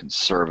make it as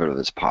conservative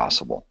as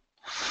possible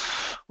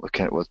with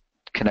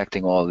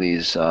connecting all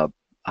these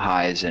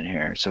highs in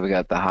here. So we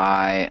got the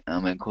high,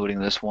 I'm including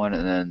this one,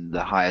 and then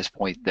the highest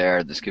point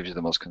there. This gives you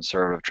the most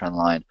conservative trend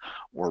line.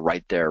 We're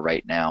right there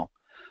right now.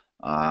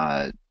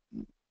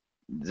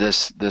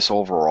 This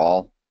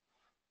overall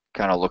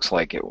kind of looks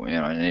like it,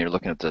 and you're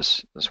looking at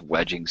this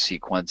wedging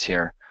sequence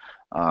here.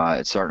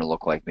 It's starting to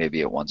look like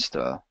maybe it wants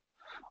to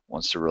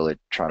really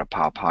try to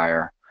pop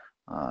higher.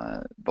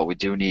 But we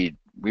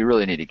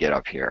really need to get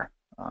up here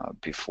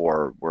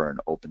before we're in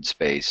open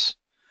space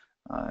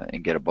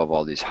and get above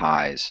all these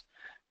highs.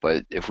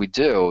 But if we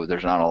do,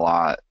 there's not a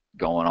lot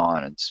going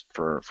on. It's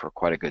for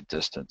quite a good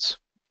distance.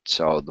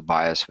 So the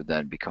bias would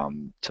then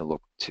become to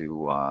look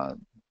to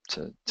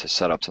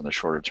setups on the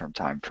shorter term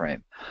time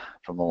frame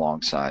from the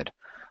long side.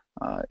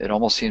 It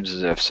almost seems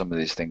as if some of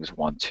these things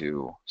want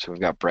to. So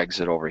we've got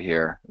Brexit over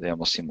here. They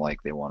almost seem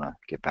like they want to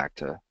get back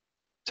to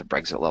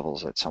Brexit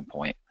levels at some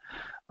point.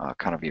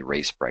 Kind of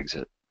erase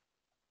Brexit,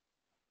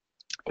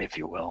 if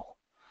you will.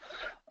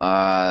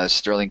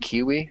 Sterling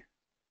Kiwi,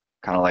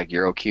 kind of like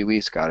Euro Kiwi,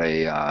 it's got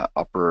a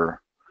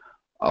upper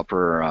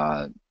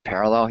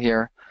parallel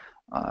here.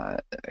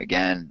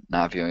 Again,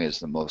 not viewing it as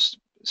the most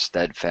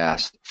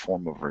steadfast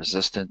form of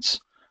resistance,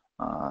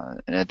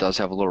 and it does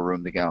have a little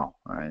room to go.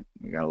 All right,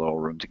 we got a little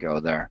room to go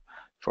there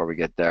before we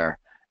get there.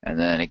 And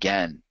then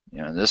again,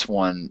 this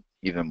one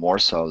even more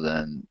so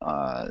than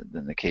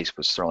the case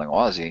with Sterling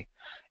Aussie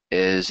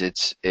is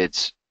it's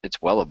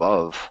well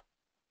above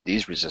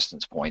these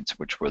resistance points,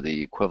 which were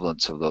the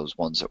equivalents of those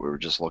ones that we were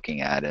just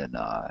looking at in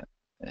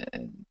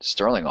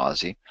Sterling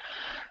Aussie.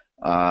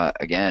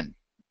 Again,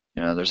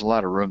 there's a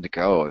lot of room to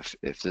go.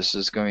 If this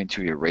is going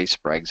to erase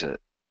Brexit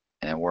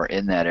and we're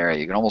in that area,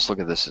 you can almost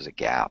look at this as a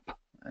gap,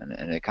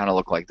 and it kind of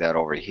looked like that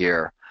over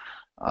here.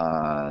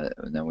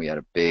 And then we had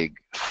a big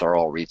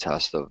thorough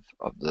retest of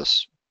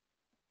this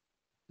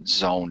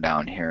zone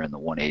down here in the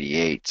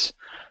 188s.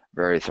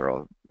 Very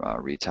thorough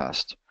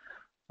retest,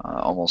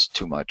 almost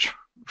too much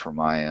for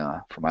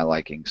my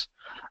likings.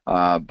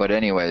 But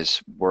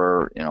anyways,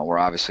 we're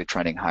obviously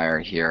trending higher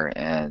here,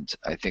 and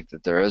I think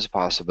that there is a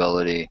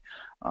possibility.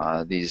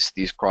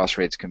 These cross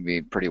rates can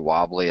be pretty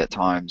wobbly at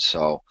times,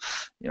 so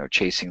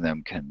chasing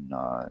them can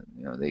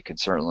they can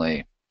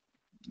certainly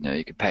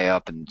you can pay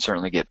up and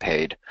certainly get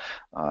paid,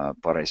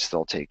 but I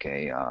still take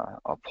a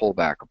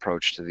pullback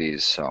approach to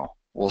these. So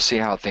we'll see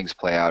how things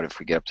play out. If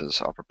we get up to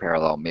this upper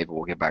parallel, maybe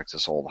we'll get back to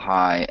this old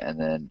high and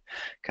then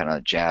kind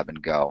of jab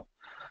and go.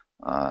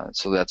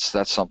 So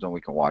that's something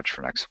we can watch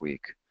for next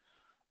week.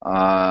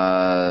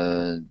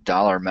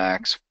 Dollar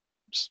max,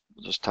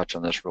 just touch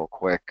on this real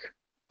quick.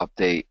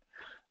 Update.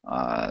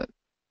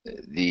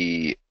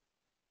 The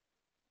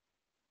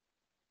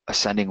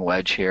ascending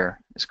wedge here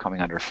is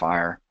coming under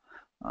fire.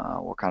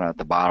 We're kind of at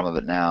the bottom of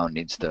it now. It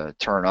needs to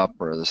turn up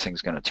or this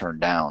thing's going to turn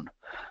down.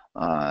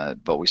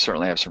 But we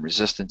certainly have some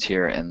resistance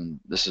here, and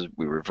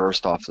we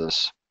reversed off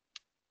this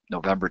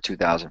November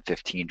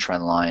 2015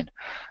 trend line.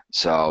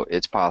 So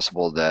it's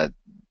possible that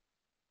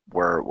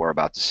we're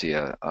about to see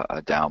a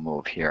down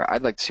move here.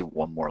 I'd like to see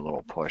one more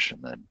little push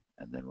and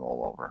then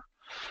roll over.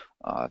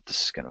 If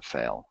this is going to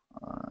fail,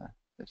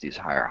 if these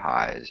higher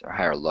highs or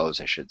higher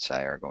lows, I should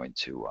say, are going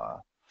to.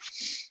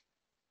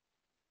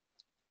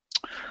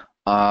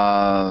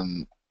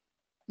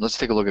 Let's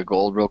take a look at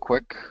gold real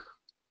quick.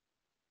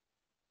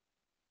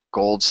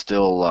 Gold's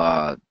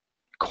still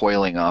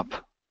coiling up,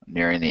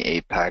 nearing the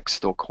apex,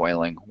 still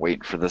coiling,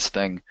 waiting for this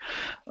thing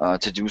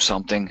to do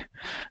something.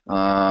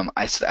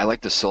 I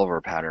like the silver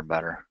pattern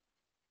better.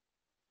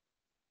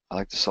 I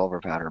like the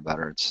silver pattern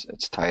better.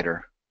 It's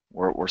tighter.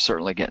 We're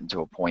certainly getting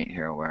to a point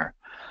here where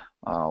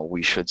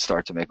we should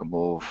start to make a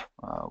move.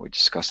 We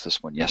discussed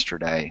this one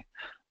yesterday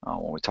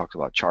when we talked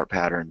about chart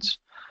patterns.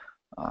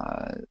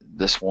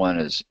 This one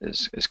is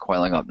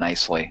coiling up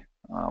nicely,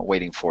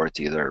 waiting for it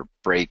to either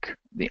break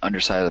the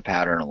underside of the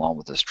pattern along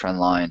with this trend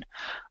line,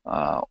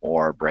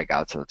 or break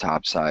out to the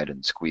top side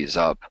and squeeze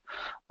up.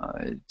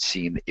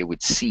 It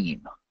would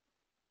seem,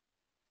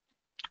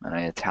 and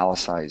I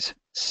italicize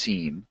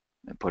seem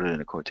and put it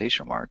into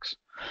quotation marks,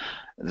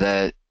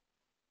 that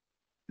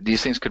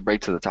these things could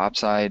break to the top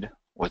side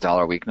with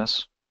dollar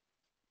weakness.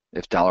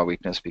 If dollar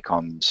weakness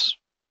becomes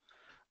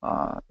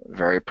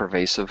very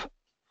pervasive.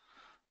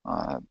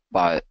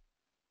 But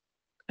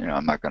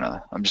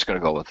I'm just gonna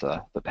go with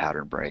the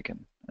pattern break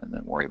and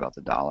then worry about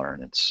the dollar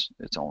in its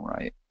own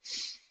right.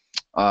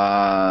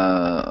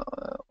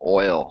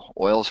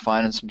 Oil's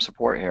finding some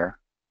support here.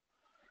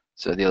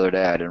 So the other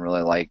day I didn't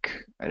like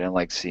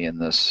seeing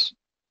this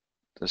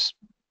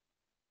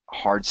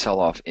hard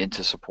sell-off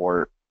into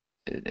support.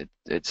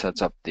 It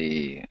sets up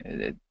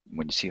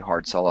when you see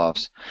hard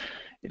sell-offs,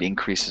 it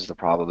increases the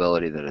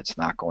probability that it's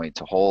not going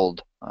to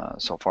hold.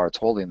 So far it's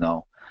holding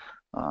though.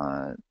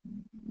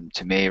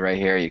 To me right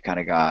here, you kind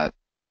of got,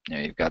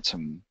 you've got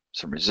some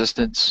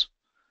resistance.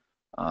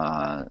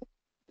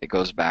 It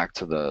goes back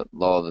to the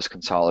low of this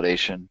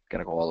consolidation. Got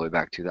to go all the way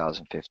back to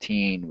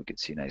 2015. We could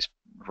see a nice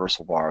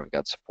reversal bar. We've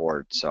got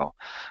support. So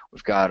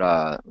we've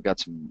got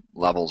some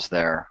levels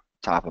there,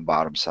 top and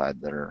bottom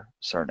side, that are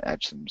starting to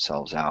etch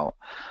themselves out.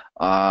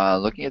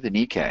 Looking at the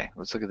Nikkei,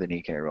 let's look at the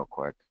Nikkei real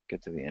quick.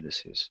 Get to the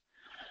indices.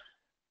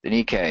 The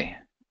Nikkei,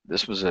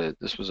 this was a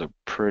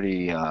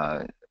pretty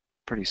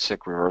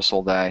sick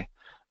reversal day.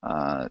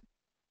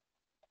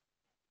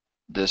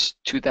 This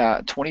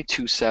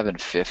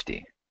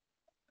 22,750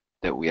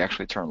 that we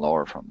actually turned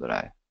lower from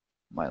today.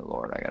 My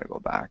lord, I gotta go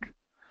back.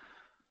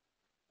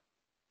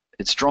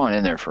 It's drawn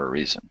in there for a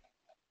reason.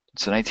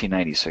 It's a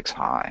 1996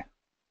 high.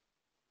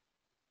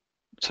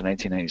 It's a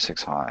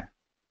 1996 high.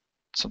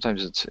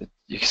 Sometimes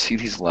you can see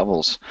these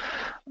levels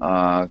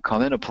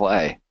come into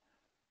play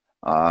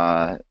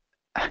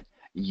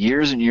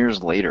years and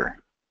years later.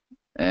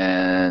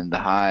 And the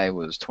high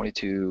was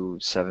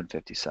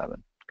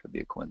 22,757. Could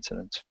be a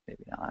coincidence,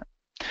 maybe not.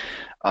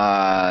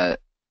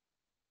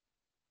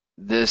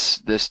 This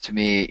to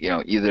me,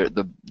 either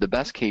the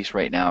best case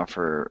right now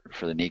for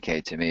the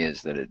Nikkei to me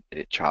is that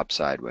it chops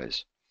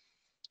sideways.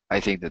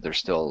 I think that there's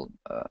still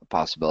a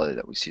possibility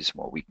that we see some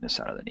more weakness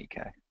out of the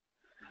Nikkei,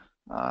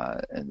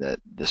 and that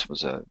this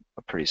was a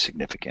pretty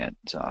significant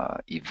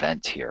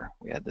event here.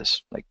 We had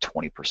this like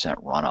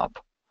 20% run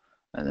up,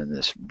 and then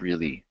this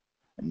really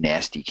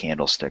nasty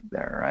candlestick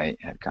there, right?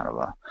 Had kind of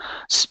a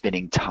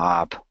spinning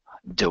top,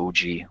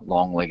 doji,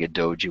 long-legged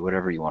doji,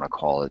 whatever you want to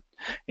call it.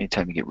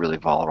 Anytime you get really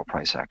volatile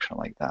price action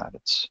like that,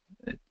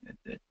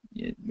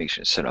 it makes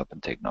you sit up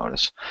and take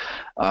notice.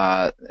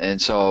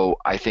 And so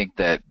I think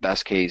that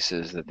best case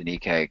is that the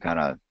Nikkei kind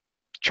of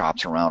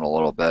chops around a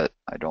little bit.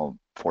 I don't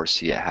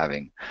foresee it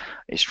having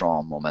a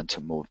strong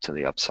momentum move to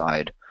the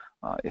upside.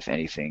 If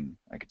anything,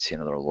 I could see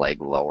another leg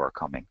lower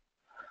coming.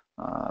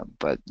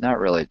 But not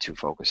really too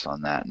focused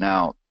on that.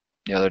 Now,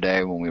 the other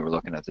day when we were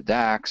looking at the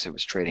DAX, it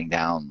was trading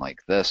down like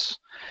this,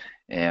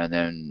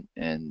 and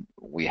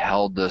we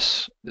held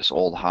this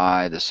old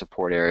high, this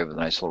support area with a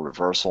nice little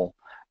reversal,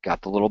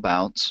 got the little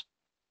bounce.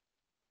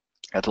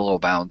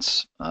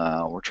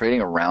 We're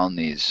trading around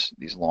these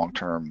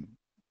long-term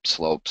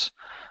slopes.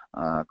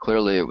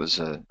 Clearly, it was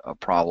a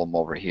problem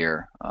over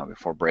here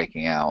before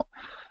breaking out.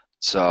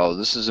 So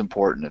this is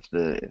important.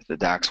 If the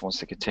DAX wants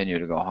to continue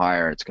to go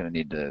higher, it's going to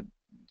need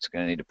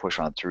to push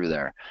on through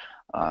there.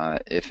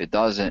 If it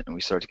doesn't, and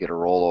we start to get a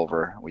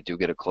rollover, we do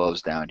get a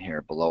close down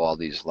here below all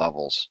these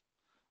levels.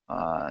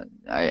 I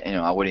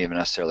wouldn't even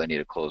necessarily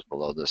need a close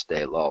below this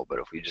day low, but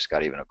if we just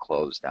got even a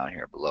close down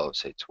here below,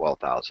 say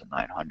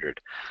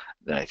 12,900,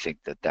 then I think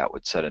that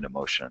would set into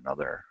motion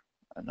another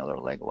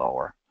leg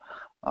lower.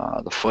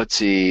 The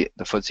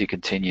FTSE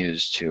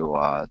continues to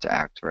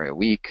act very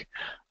weak.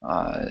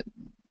 Uh,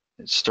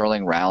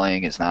 Sterling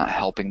rallying is not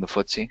helping the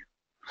FTSE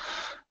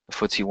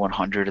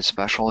 100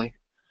 especially,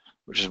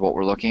 which is what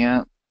we're looking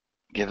at,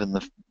 given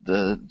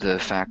the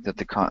fact that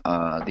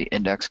the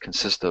index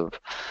consists of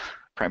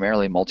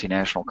primarily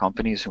multinational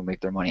companies who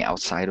make their money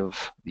outside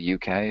of the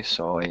UK.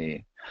 So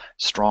a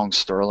strong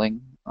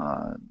sterling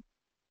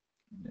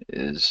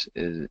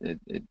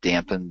it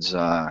dampens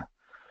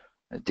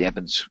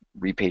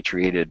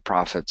repatriated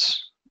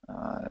profits,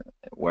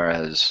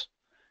 whereas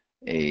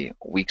a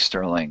weak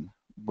sterling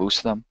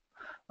boosts them.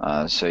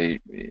 So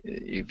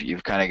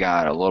you've kind of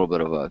got a little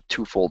bit of a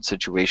twofold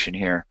situation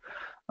here.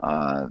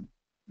 Uh,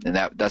 and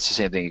that's the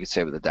same thing you could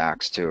say with the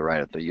DAX too,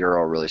 right? If the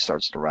euro really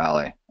starts to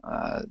rally,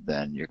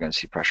 then you're going to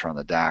see pressure on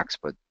the DAX.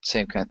 But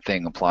same kind of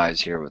thing applies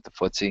here with the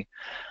FTSE.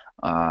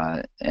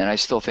 And I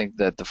still think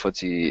that the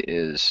FTSE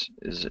is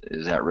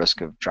at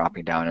risk of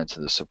dropping down into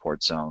the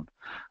support zone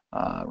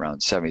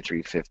around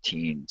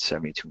 73.15,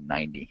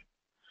 72.90.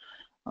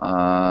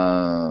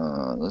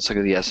 Let's look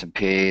at the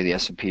S&P. The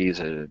S&P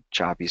is a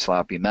choppy,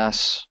 sloppy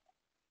mess.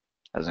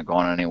 Hasn't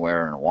gone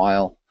anywhere in a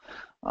while.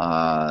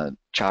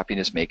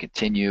 Choppiness may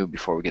continue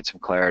before we get some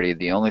clarity.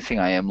 The only thing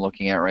I am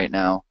looking at right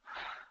now,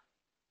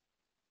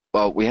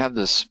 well, we have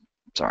this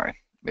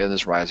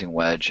rising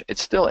wedge.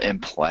 It's still in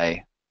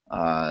play,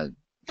 but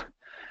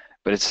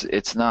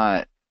it's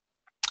not.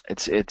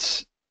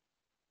 It's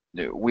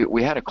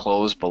we had a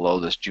close below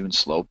this June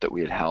slope that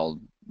we had held.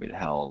 We'd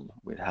held,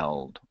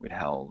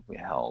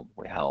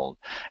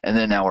 and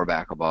then now we're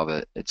back above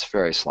it. It's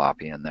very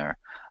sloppy in there.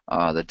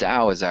 The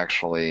Dow is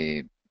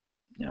actually,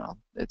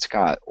 it's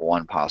got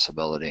one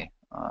possibility,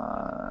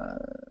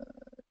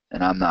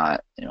 and I'm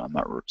not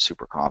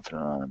super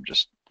confident on it. I'm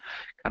just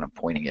kind of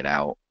pointing it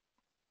out.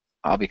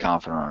 I'll be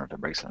confident on it if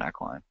it breaks the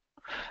neckline.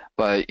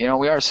 But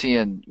we are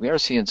seeing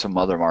some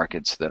other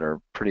markets that are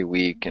pretty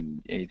weak,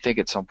 and you think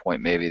at some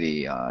point maybe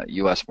the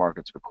U.S.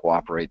 markets would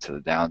cooperate to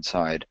the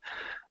downside.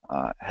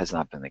 Has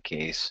not been the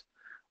case.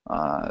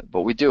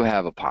 But we do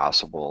have a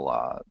possible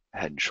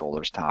head and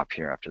shoulders top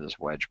here after this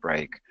wedge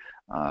break.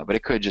 But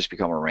it could just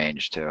become a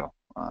range too.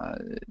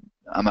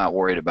 I'm not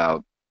worried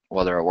about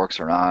whether it works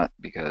or not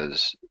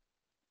because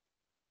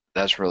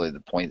that's really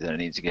the point that it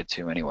needs to get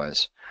to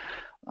anyways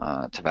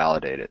to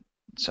validate it.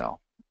 So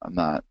I'm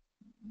not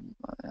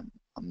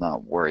I'm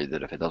not worried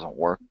that if it doesn't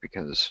work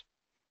because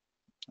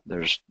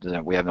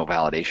we have no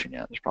validation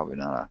yet. There's probably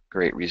not a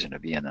great reason to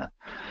be in an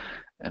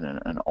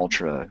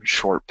ultra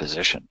short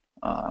position,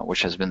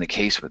 which has been the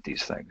case with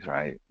these things,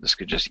 right? This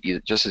could just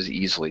as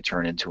easily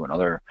turn into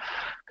another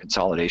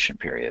consolidation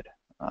period.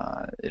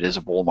 It is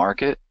a bull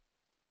market,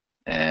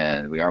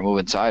 and we are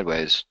moving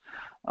sideways.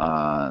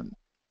 I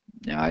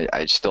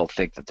still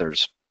think that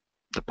there's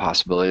the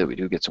possibility that we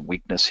do get some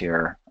weakness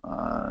here,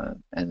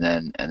 and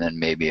then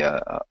maybe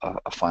a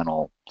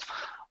final,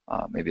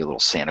 maybe a little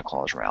Santa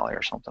Claus rally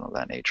or something of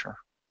that nature.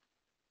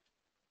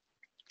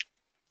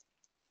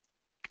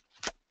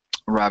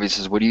 Robbie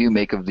says, what do you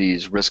make of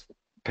these risk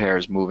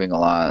pairs moving a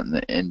lot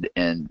and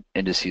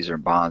indices or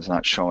bonds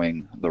not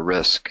showing the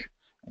risk?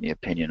 Any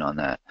opinion on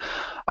that?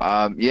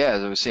 Yeah,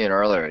 as I was saying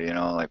earlier,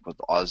 like with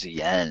Aussie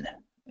yen,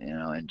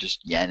 and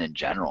just yen in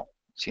general,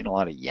 seen a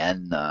lot of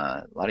yen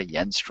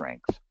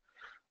strength,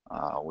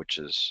 which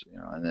is,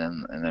 and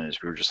then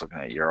as we were just looking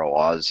at Euro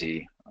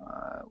Aussie,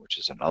 which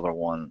is another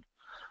one.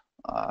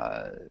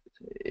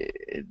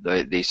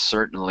 They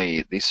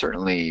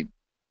certainly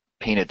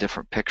paint a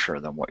different picture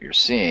than what you're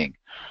seeing.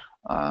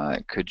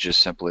 It could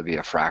just simply be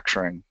a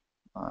fracturing.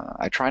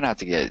 I try not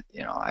to get,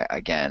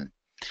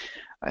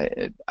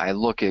 I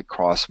look at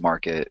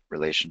cross-market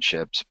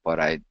relationships, but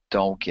I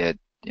don't get,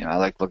 I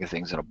like to look at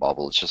things in a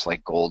bubble. It's just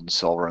like gold and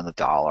silver and the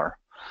dollar.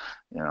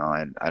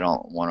 I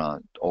don't want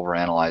to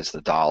overanalyze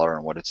the dollar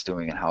and what it's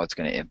doing and how it's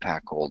going to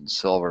impact gold and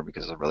silver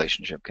because the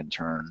relationship can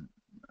turn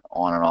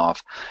on and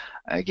off.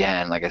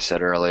 Again, like I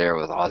said earlier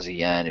with Aussie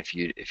yen, if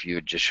you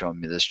had just shown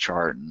me this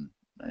chart and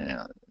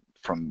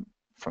from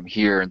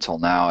here until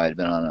now, I'd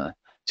been on a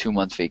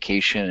 2-month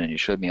vacation, and you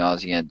showed me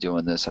Aussie yen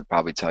doing this, I'd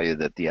probably tell you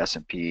that the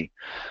S&P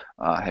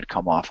had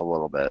come off a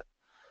little bit,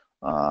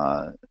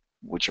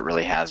 which it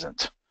really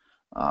hasn't.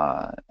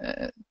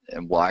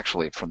 And well,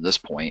 actually, from this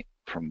point,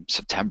 from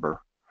September,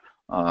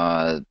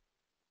 has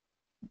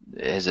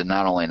it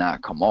not only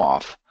not come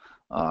off,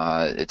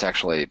 it's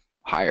actually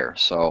higher.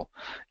 So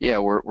yeah,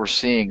 we're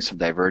seeing some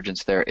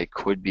divergence there. It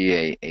could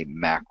be a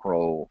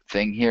macro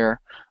thing here.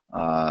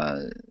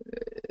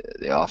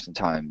 They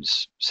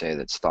oftentimes say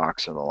that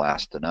stocks are the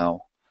last to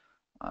know,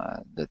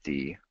 that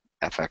the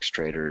FX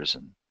traders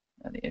and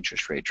the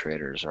interest rate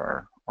traders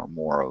are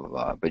more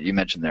of, but you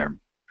mentioned there,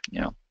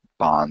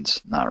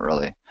 bonds not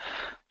really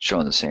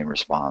showing the same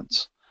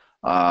response.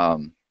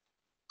 But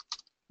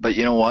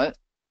you know what?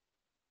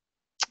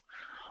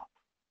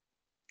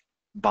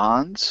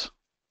 Bonds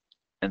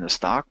in the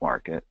stock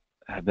market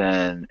have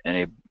been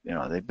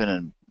they've been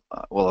in,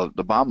 well,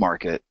 the bond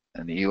market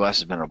in the U.S.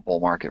 has been a bull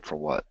market for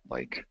what,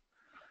 like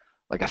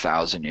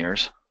 1,000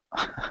 years.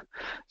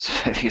 So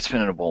I think it's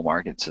been in a bull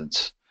market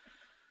since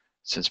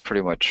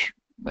pretty much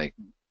like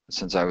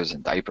since I was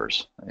in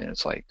diapers. I mean,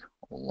 it's like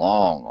a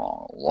long,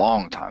 long,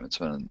 long time. It's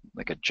been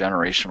like a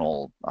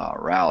generational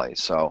rally.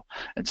 So,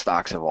 and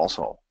stocks have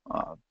also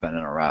been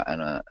in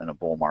a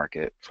bull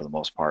market for the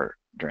most part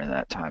during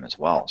that time as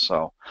well.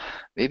 So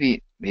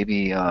maybe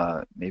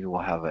we'll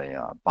have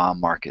a bond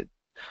market,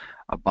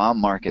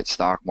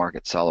 stock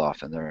market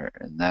sell-off in there,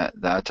 and that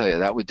I tell you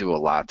that would do a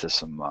lot to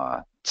some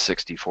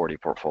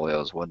 60-40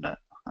 portfolios, wouldn't it?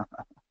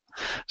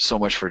 So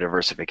much for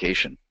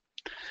diversification.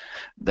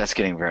 That's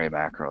getting very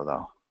macro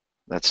though.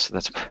 But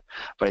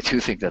I do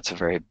think that's a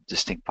very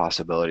distinct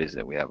possibility is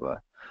that we have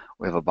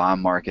a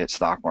bond market,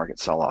 stock market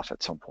sell-off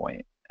at some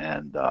point,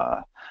 and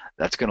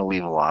that's going to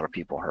leave a lot of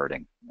people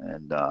hurting.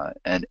 And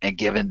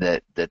given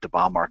that the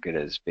bond market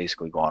has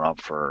basically gone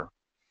up for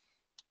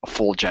a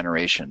full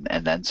generation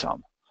and then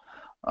some,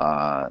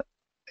 uh,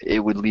 it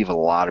would leave a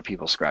lot of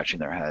people scratching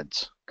their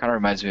heads. Kind of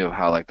reminds me of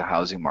how like the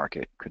housing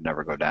market could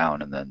never go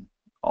down, and then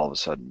all of a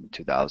sudden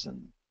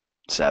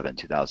 2007,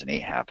 2008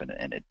 happened,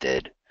 and it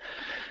did.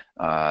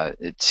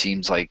 It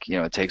seems like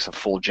it takes a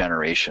full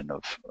generation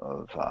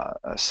of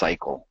a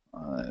cycle.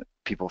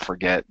 People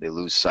forget, they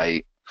lose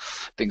sight.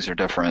 Things are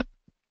different.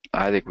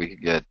 I think we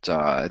could get.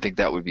 I think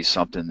that would be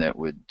something that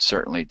would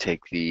certainly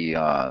take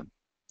the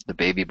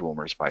baby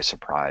boomers by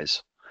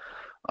surprise.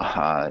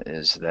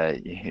 Is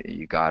that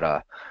you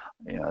gotta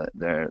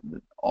they're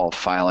all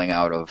filing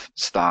out of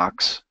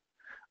stocks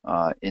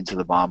into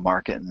the bond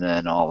market, and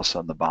then all of a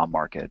sudden the bond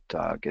market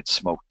gets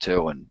smoked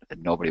too, and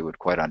nobody would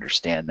quite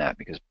understand that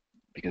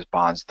because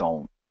bonds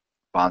don't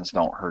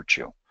hurt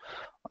you,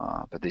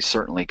 but they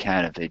certainly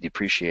can if they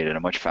depreciate at a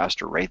much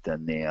faster rate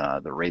than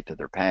the rate that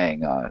they're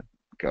paying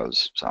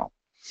goes. So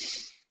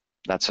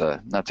that's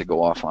a not to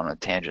go off on a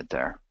tangent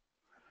there,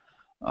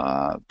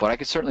 but I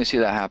could certainly see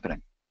that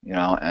happening,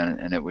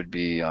 and it'd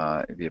be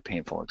a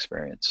painful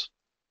experience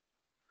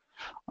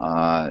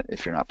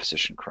if you're not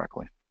positioned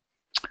correctly.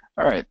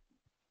 All right,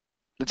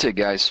 that's it,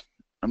 guys.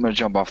 I'm gonna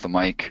jump off the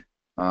mic.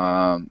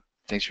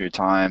 Thanks for your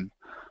time,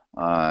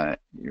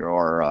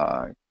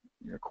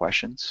 your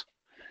questions,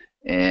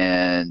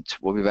 and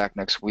we'll be back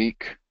next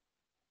week.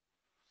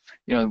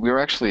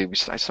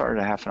 I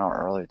started a half an hour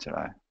early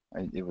today.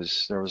 There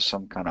was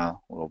some kind of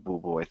little boo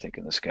boo I think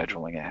in the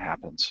scheduling. It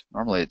happens.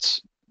 Normally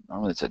it's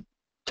at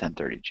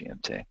 10:30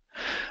 GMT.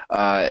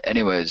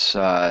 Anyways,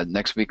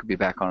 next week we'll be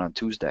back on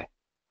Tuesday.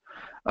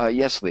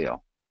 Yes,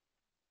 Leo.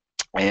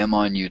 I am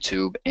on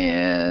YouTube,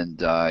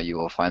 and you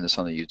will find this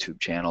on the YouTube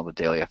channel, the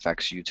Daily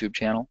FX YouTube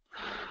channel.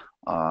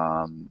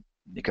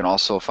 You can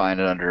also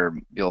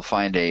you'll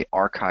find a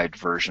archived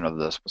version of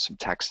this with some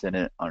text in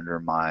it under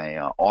my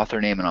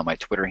author name and on my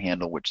Twitter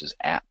handle, which is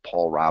at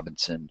Paul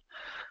Robinson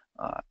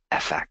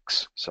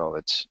FX. So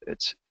it's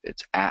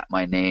at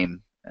my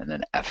name and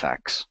then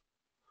FX.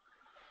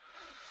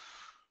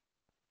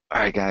 All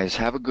right, guys,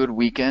 have a good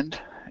weekend,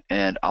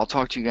 and I'll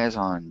talk to you guys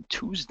on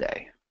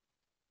Tuesday.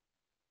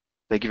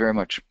 Thank you very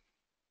much.